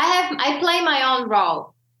 So I play my own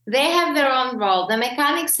role. They have their own role. The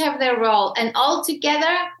mechanics have their role, and all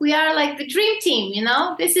together we are like the dream team. You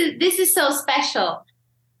know, this is so special.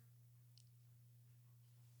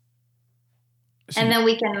 And then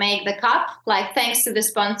we can make the cup. Like, thanks to the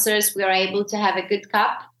sponsors, we are able to have a good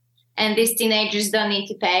cup. And these teenagers don't need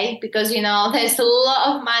to pay because, you know, there's a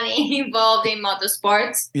lot of money involved in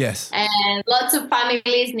motorsports. Yes. And lots of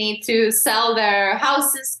families need to sell their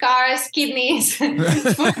houses, cars, kidneys for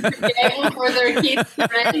their kids to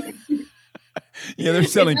race. Yeah, they're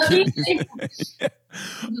selling kidneys.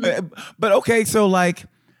 But okay, so like,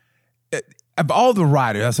 of all the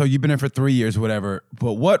riders, so you've been there for 3 years, whatever.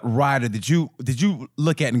 But what rider did you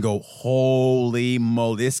look at and go, "Holy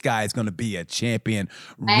moly, this guy is going to be a champion"?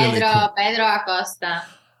 Pedro Acosta.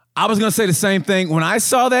 I was going to say the same thing when I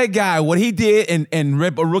saw that guy. What he did and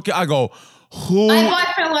Red Bull Rookie, I go, "Who?" My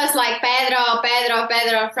boyfriend was like,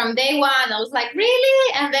 Pedro from day one. I was like,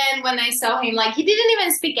 really? And then when I saw him, like, he didn't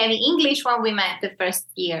even speak any English when we met the first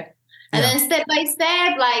year. And then step by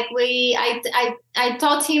step, like I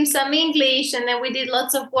taught him some English, and then we did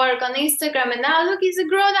lots of work on Instagram. And now look, he's a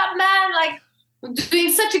grown-up man, like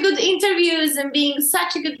doing such a good interviews and being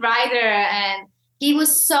such a good rider. And he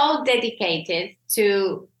was so dedicated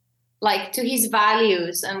to his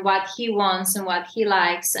values and what he wants and what he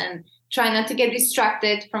likes, and try not to get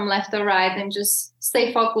distracted from left or right and just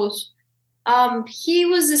stay focused. He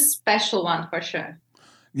was a special one for sure.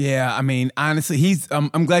 Yeah, I mean, honestly, he's.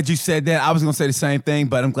 I'm glad you said that. I was gonna say the same thing,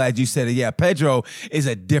 but I'm glad you said it. Yeah, Pedro is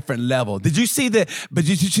a different level. Did you see that? But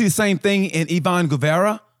did you see the same thing in Ivan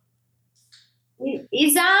Guevara?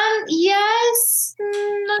 Izan, yes,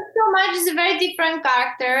 not so much. He's a very different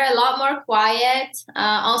character, a lot more quiet.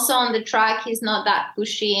 Also on the track, he's not that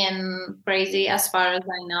pushy and crazy, as far as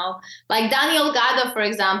I know. Like Daniel Gado, for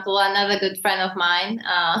example, another good friend of mine.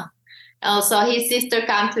 Also, his sister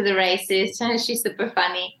comes to the races, and she's super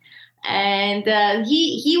funny. And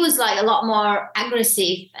he was like a lot more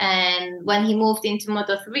aggressive. And when he moved into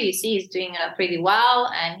Moto3, you see he's doing pretty well,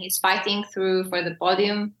 and he's fighting through for the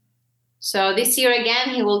podium. So this year again,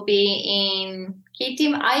 he will be in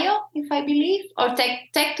KTM Ayo, if I believe, or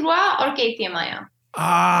Tech 3 or KTM Ayo.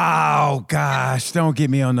 Oh gosh, don't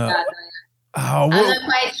get me on the. I'm not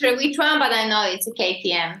quite sure which one, but I know it's a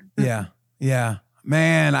KTM. Yeah.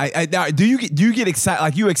 Man, do you get excited?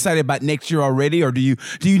 Like, you excited about next year already, or do you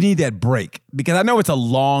need that break? Because I know it's a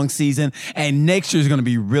long season, and next year is going to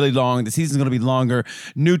be really long. The season's going to be longer.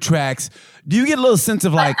 New tracks. Do you get a little sense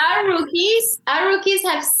of like our rookies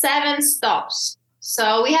have 7 stops,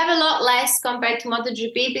 so we have a lot less compared to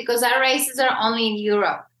MotoGP because our races are only in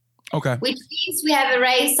Europe. Okay. Which means we have a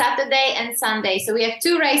race Saturday and Sunday, so we have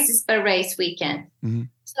 2 races per race weekend. Mm-hmm.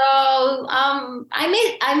 So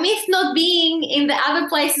I miss not being in the other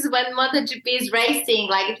places when MotoGP is racing.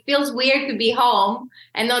 Like, it feels weird to be home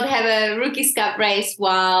and not have a Rookies Cup race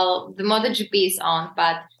while the MotoGP is on.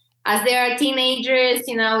 But as they are teenagers,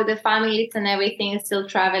 you know, with the families and everything, still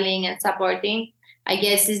traveling and supporting, I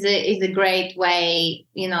guess is a great way,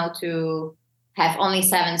 you know, to have only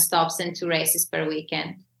 7 stops and 2 races per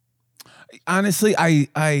weekend. Honestly,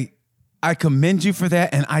 I commend you for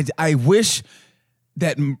that, and I wish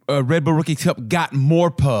that Red Bull Rookie Cup got more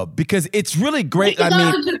pub, because it's really great. I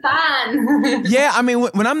mean, to Japan. Yeah, I mean,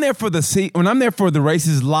 when I'm there for the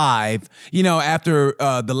races live, you know, after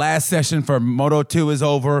the last session for Moto2 is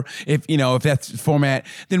over, if that's the format,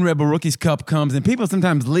 then Red Bull Rookies Cup comes, and people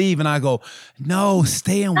sometimes leave, and I go, no,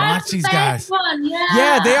 stay and watch these guys. One,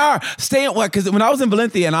 yeah, they are staying. Because when I was in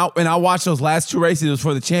Valencia and I watched those last 2 races, it was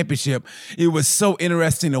for the championship. It was so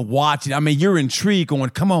interesting to watch it. I mean, you're intrigued, going,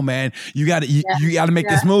 come on, man, you got to make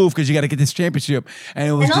this move because you got to get this championship. And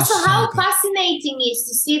it was also how fascinating it is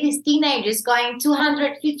to see these teenagers going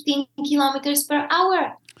 215 kilometers per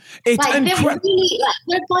hour. It's like incredible.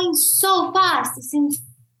 They're going so fast.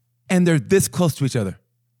 And they're this close to each other,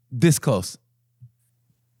 this close.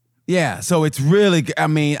 Yeah, so it's really, I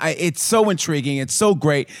mean, it's so intriguing. It's so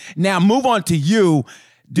great. Now, move on to you.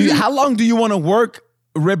 How long do you want to work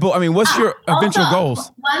Red Bull? I mean, what's your eventual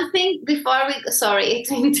goals? One thing before sorry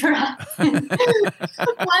to interrupt. One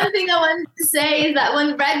thing I wanted to say is that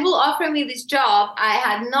when Red Bull offered me this job, I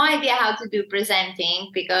had no idea how to do presenting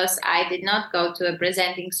because I did not go to a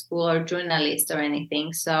presenting school or journalist or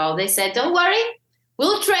anything. So they said, don't worry,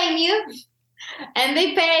 we'll train you. And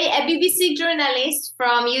they pay a BBC journalist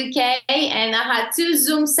from UK, and I had 2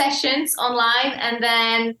 Zoom sessions online, and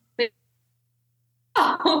then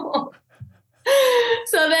so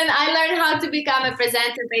then I learned how to become a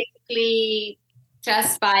presenter basically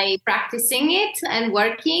just by practicing it and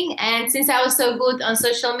working. And since I was so good on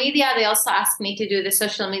social media, they also asked me to do the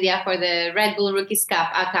social media for the Red Bull Rookies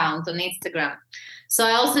Cup account on Instagram. So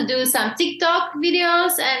I also do some TikTok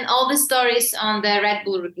videos and all the stories on the Red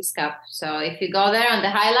Bull Rookies Cup. So if you go there on the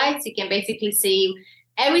highlights, you can basically see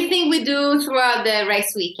everything we do throughout the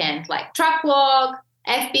race weekend, like track walk,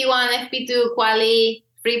 FP1, FP2, quali,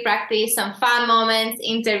 free practice, some fun moments,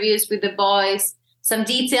 interviews with the boys, some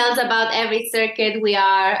details about every circuit we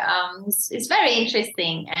are. It's very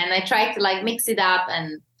interesting. And I try to mix it up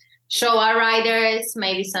and show our riders,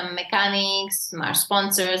 maybe some mechanics, our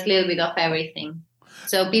sponsors, a little bit of everything.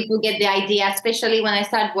 So people get the idea, especially when I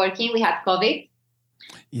started working, we had COVID.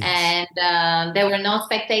 Yes. And there were no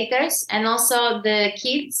spectators. And also the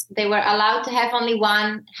kids, they were allowed to have only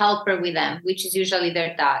one helper with them, which is usually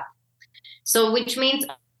their dad. So which means...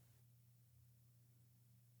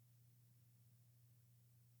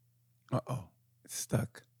 Uh-oh, it's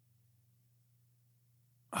stuck.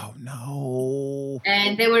 Oh, no.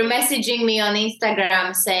 And they were messaging me on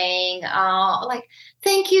Instagram saying,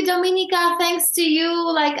 thank you, Dominika. Thanks to you.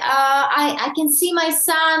 I can see my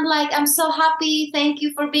son. I'm so happy. Thank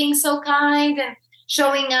you for being so kind and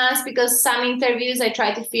showing us, because some interviews I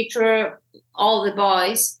try to feature all the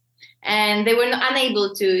boys and they were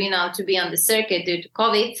unable to be on the circuit due to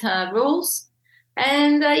COVID rules.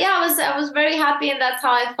 And I was very happy, and that's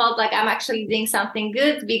how I felt like I'm actually doing something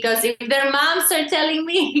good, because if their moms are telling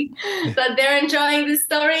me that they're enjoying the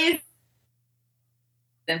stories,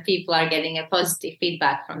 then people are getting a positive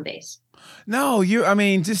feedback from this. No,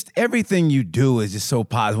 just everything you do is just so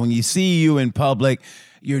positive. When you see you in public,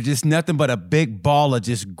 you're just nothing but a big ball of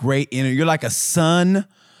just great energy. You're like a sun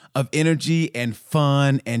of energy and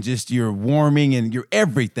fun, and just you're warming and you're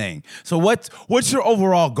everything. So what's your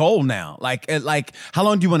overall goal now? How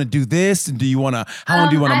long do you want to do this? And how long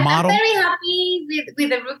do you want to model? I'm very happy with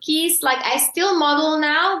the rookies. I still model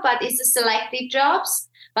now, but it's a selective jobs.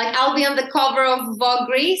 I'll be on the cover of Vogue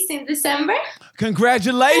Greece in December.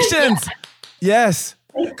 Congratulations. Yes.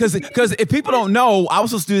 Because if people don't know, I was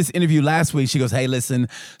supposed to do this interview last week. She goes, hey, listen,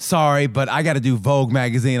 sorry, but I got to do Vogue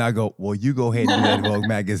magazine. I go, well, you go ahead and do that Vogue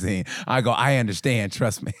magazine. I go, I understand.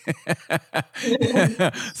 Trust me.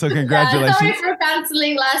 So congratulations. Sorry for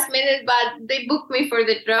canceling last minute, but they booked me for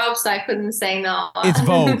the job, so I couldn't say no. It's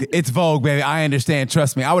Vogue. It's Vogue, baby. I understand.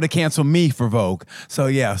 Trust me. I would have canceled me for Vogue. So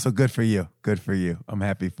yeah, so good for you. Good for you. I'm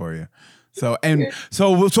happy for you. So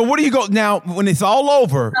what do you go now when it's all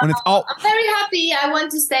over? I'm very happy. I want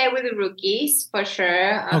to stay with the rookies for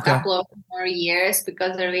sure. A couple of more years,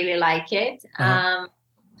 because I really like it.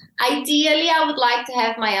 Ideally, I would like to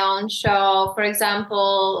have my own show. For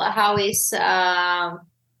example, how was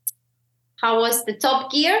the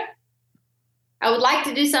Top Gear? I would like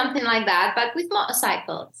to do something like that, but with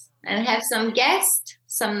motorcycles, and have some guests,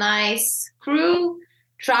 some nice crew.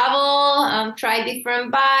 Travel, try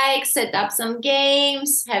different bikes, set up some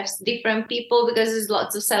games, have different people, because there's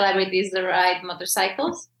lots of celebrities that ride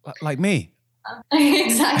motorcycles. Like me.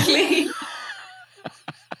 Exactly.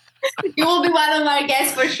 You will be one of our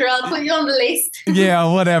guests for sure. I'll put you on the list. Yeah,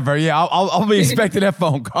 whatever. Yeah, I'll be expecting that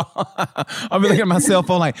phone call. I'll be looking at my cell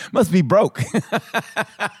phone must be broke. Get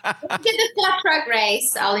the flat track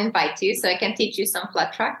race. I'll invite you so I can teach you some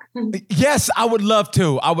flat track. Yes, I would love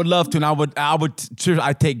to. And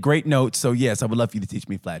I take great notes. So yes, I would love for you to teach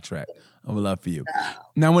me flat track. I would love for you.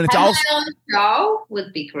 Now, when it's all my own show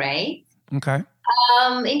would be great. Okay.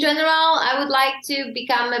 In general, I would like to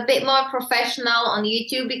become a bit more professional on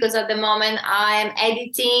YouTube, because at the moment I'm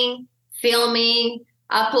editing, filming,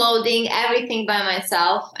 uploading everything by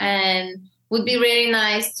myself, and would be really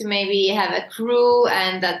nice to maybe have a crew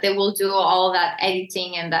and that they will do all that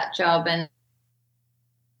editing and that job. And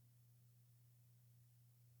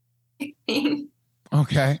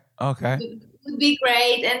Okay. would be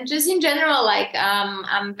great. And just in general, like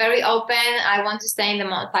I'm very open. I want to stay in the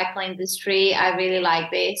motorcycle industry. I really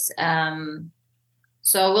like this.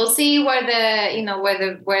 So we'll see where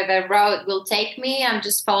the road will take me. I'm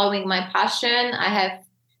just following my passion. I have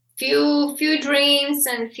few dreams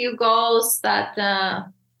and few goals that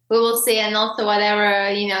we will see, and also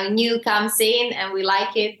whatever new comes in and we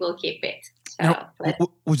like it, we'll keep it. So now,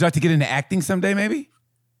 would you like to get into acting someday, maybe?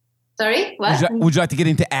 Sorry, what? Would you like to get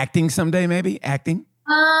into acting someday, maybe? Acting?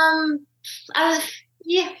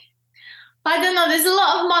 Yeah. I don't know. There's a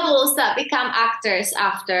lot of models that become actors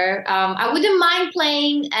after. I wouldn't mind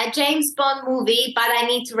playing a James Bond movie, but I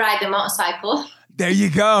need to ride a motorcycle. There you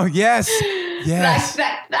go. Yes. Yes.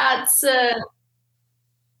 That's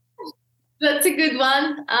a good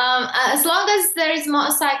one. As long as there is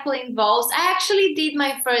motorcycle involved. I actually did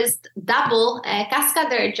my first double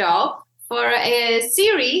cascader job for a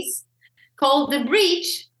series called The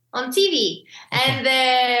Breach on TV. And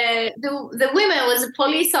the woman was a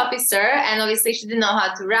police officer, and obviously she didn't know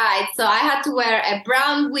how to ride. So I had to wear a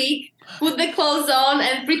brown wig, put the clothes on,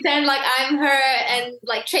 and pretend like I'm her and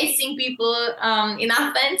like chasing people in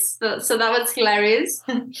Athens. So that was hilarious.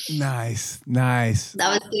 Nice. That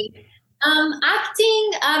was good.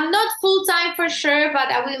 Acting, not full time for sure,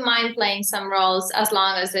 but I wouldn't mind playing some roles as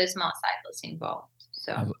long as there's motorcycles involved.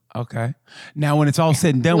 So okay. Now, when it's all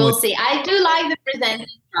said and done, we'll see. I do like the presenting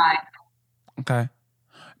side. Okay.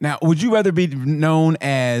 Now, would you rather be known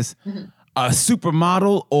as a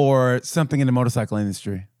supermodel or something in the motorcycle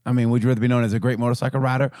industry? I mean, would you rather be known as a great motorcycle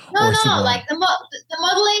rider? No. Like the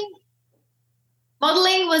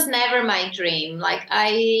modeling was never my dream. Like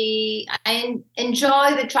I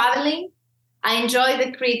enjoy the traveling, I enjoy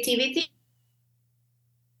the creativity,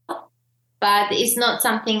 but it's not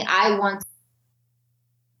something I want.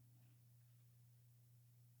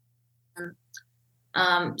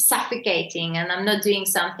 Suffocating, and I'm not doing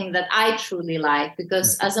something that I truly like,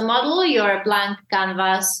 because as a model you're a blank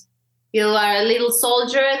canvas. You are a little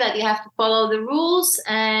soldier that you have to follow the rules,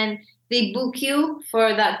 and they book you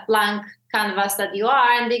for that blank canvas that you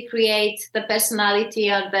are, and they create the personality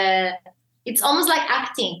of the. It's almost like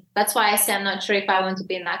acting. That's why I say I'm not sure if I want to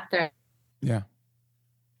be an actor. Yeah.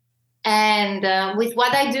 And with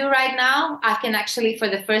what I do right now, I can actually, for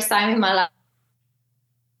the first time in my life,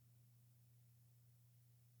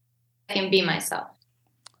 I can be myself.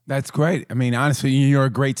 That's great. I mean, honestly, you're a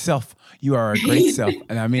great self. You are a great self.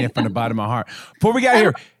 And I mean it from the bottom of my heart. Before we got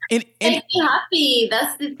here. They make me happy.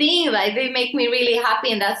 That's the thing. Like, they make me really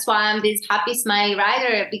happy. And that's why I'm this happy, smiley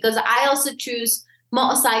rider. Because I also choose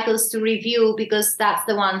motorcycles to review because that's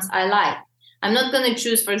the ones I like. I'm not going to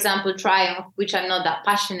choose, for example, Triumph, which I'm not that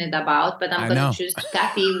passionate about, but I'm going to choose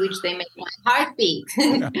Ducati, which they make my heart beat.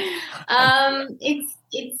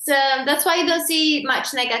 It's that's why you don't see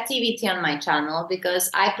much negativity on my channel,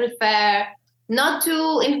 because I prefer not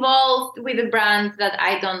to involve with a brand that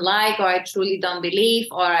I don't like, or I truly don't believe,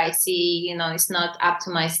 or I see, it's not up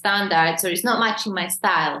to my standards, or it's not matching my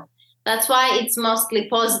style. That's why it's mostly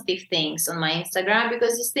positive things on my Instagram,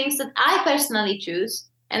 because it's things that I personally choose.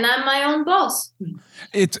 And I'm my own boss.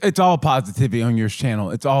 It's all positivity on your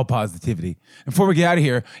channel. It's all positivity. Before we get out of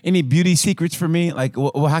here, any beauty secrets for me? Like,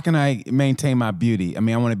 well, how can I maintain my beauty? I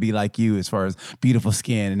mean, I want to be like you as far as beautiful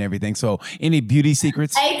skin and everything. So any beauty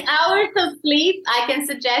secrets? 8 hours of sleep. I can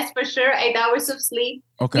suggest for sure 8 hours of sleep.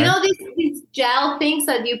 Okay. You know these gel things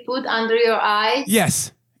that you put under your eyes?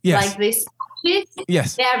 Yes. Like this.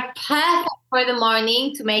 Yes. They're perfect for the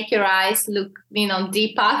morning to make your eyes look,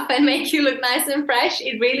 deep up and make you look nice and fresh.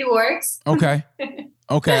 It really works. Okay.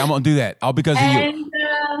 Okay, I'm going to do that. All because of you.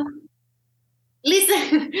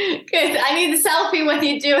 Listen, good. I need a selfie when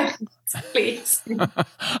you do it. Please.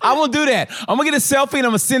 I will do that. I'm going to get a selfie and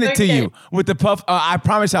I'm going to send it to you with the puff. I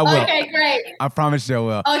promise I will. Okay, great. I promise you I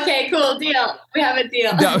will. Okay, cool. Deal. We have a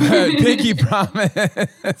deal. Pinky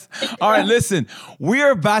promise. All right, listen.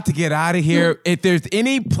 We're about to get out of here. If there's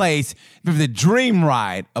any place, if the dream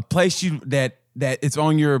ride, a place that it's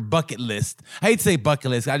on your bucket list. I hate to say bucket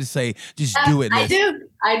list. I just say just do it list.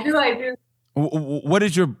 I do. What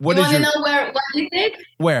is your... you want to know what is it?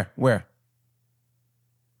 Where?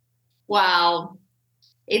 Wow.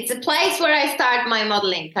 It's a place where I start my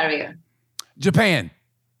modeling career. Japan.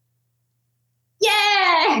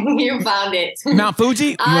 Yeah, you found it. Mount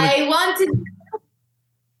Fuji? I want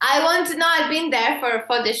to know, I've been there for a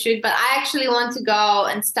photo shoot, but I actually want to go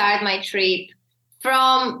and start my trip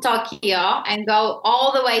from Tokyo and go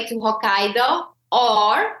all the way to Hokkaido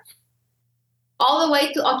or all the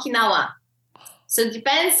way to Okinawa. So it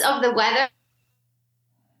depends on the weather.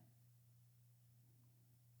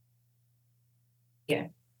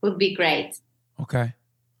 Would be great. Okay.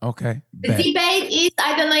 Okay. The debate is,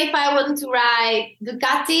 I don't know if I want to ride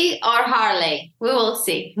Ducati or Harley. We will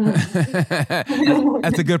see.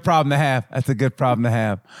 That's a good problem to have.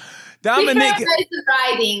 Dominica, different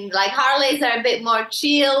riding. Like Harleys are a bit more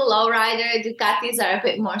chill, low rider. Ducatis are a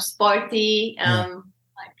bit more sporty.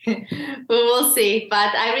 We will see.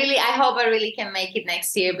 But I hope I really can make it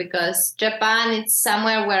next year, because Japan, it's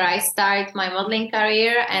somewhere where I started my modeling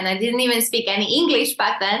career, and I didn't even speak any English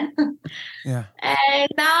back then. Yeah. And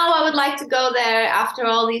now I would like to go there after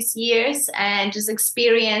all these years and just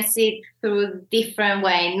experience it through a different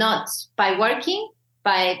way, not by working,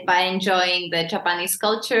 by enjoying the Japanese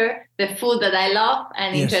culture, the food that I love,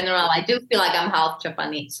 and in general, I do feel like I'm half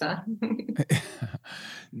Japanese. So.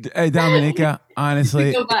 Hey, Dominica,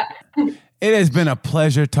 honestly, it has been a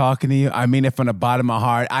pleasure talking to you. I mean it from the bottom of my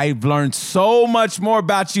heart. I've learned so much more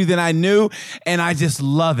about you than I knew, and I just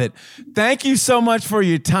love it. Thank you so much for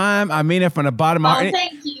your time. I mean it from the bottom of my heart.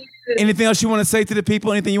 Thank you. Anything else you want to say to the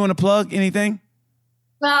people? Anything you want to plug? Anything?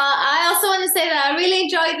 Well, I also want to say that I really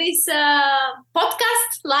enjoyed this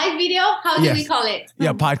podcast, live video. How do we call it?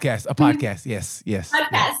 Yeah, podcast. A podcast. Yes.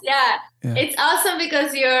 Podcast, yeah. It's awesome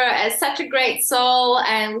because you're such a great soul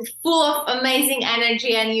and full of amazing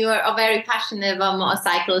energy, and you are very passionate about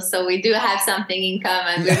motorcycles. So we do have something in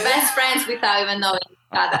common. We're best friends without even knowing each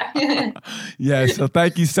other. Yes, so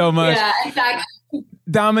thank you so much. Yeah, exactly.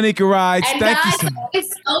 Dominica Rides, and thank guys, you so much.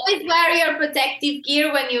 Always wear your protective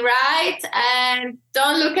gear when you ride, and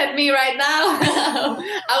don't look at me right now.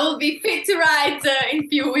 I will be fit to ride in a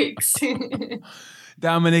few weeks.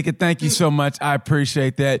 Dominica, thank you so much. I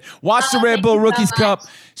appreciate that. Watch the Red Bull Rookies Cup.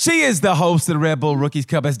 She is the host of the Red Bull Rookies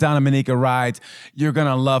Cup. As Dominica Rides, you're going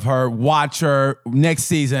to love her. Watch her next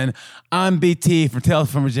season. I'm BT from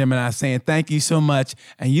Tales from a Gemini saying thank you so much.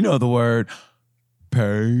 And you know the word,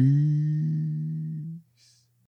 peace.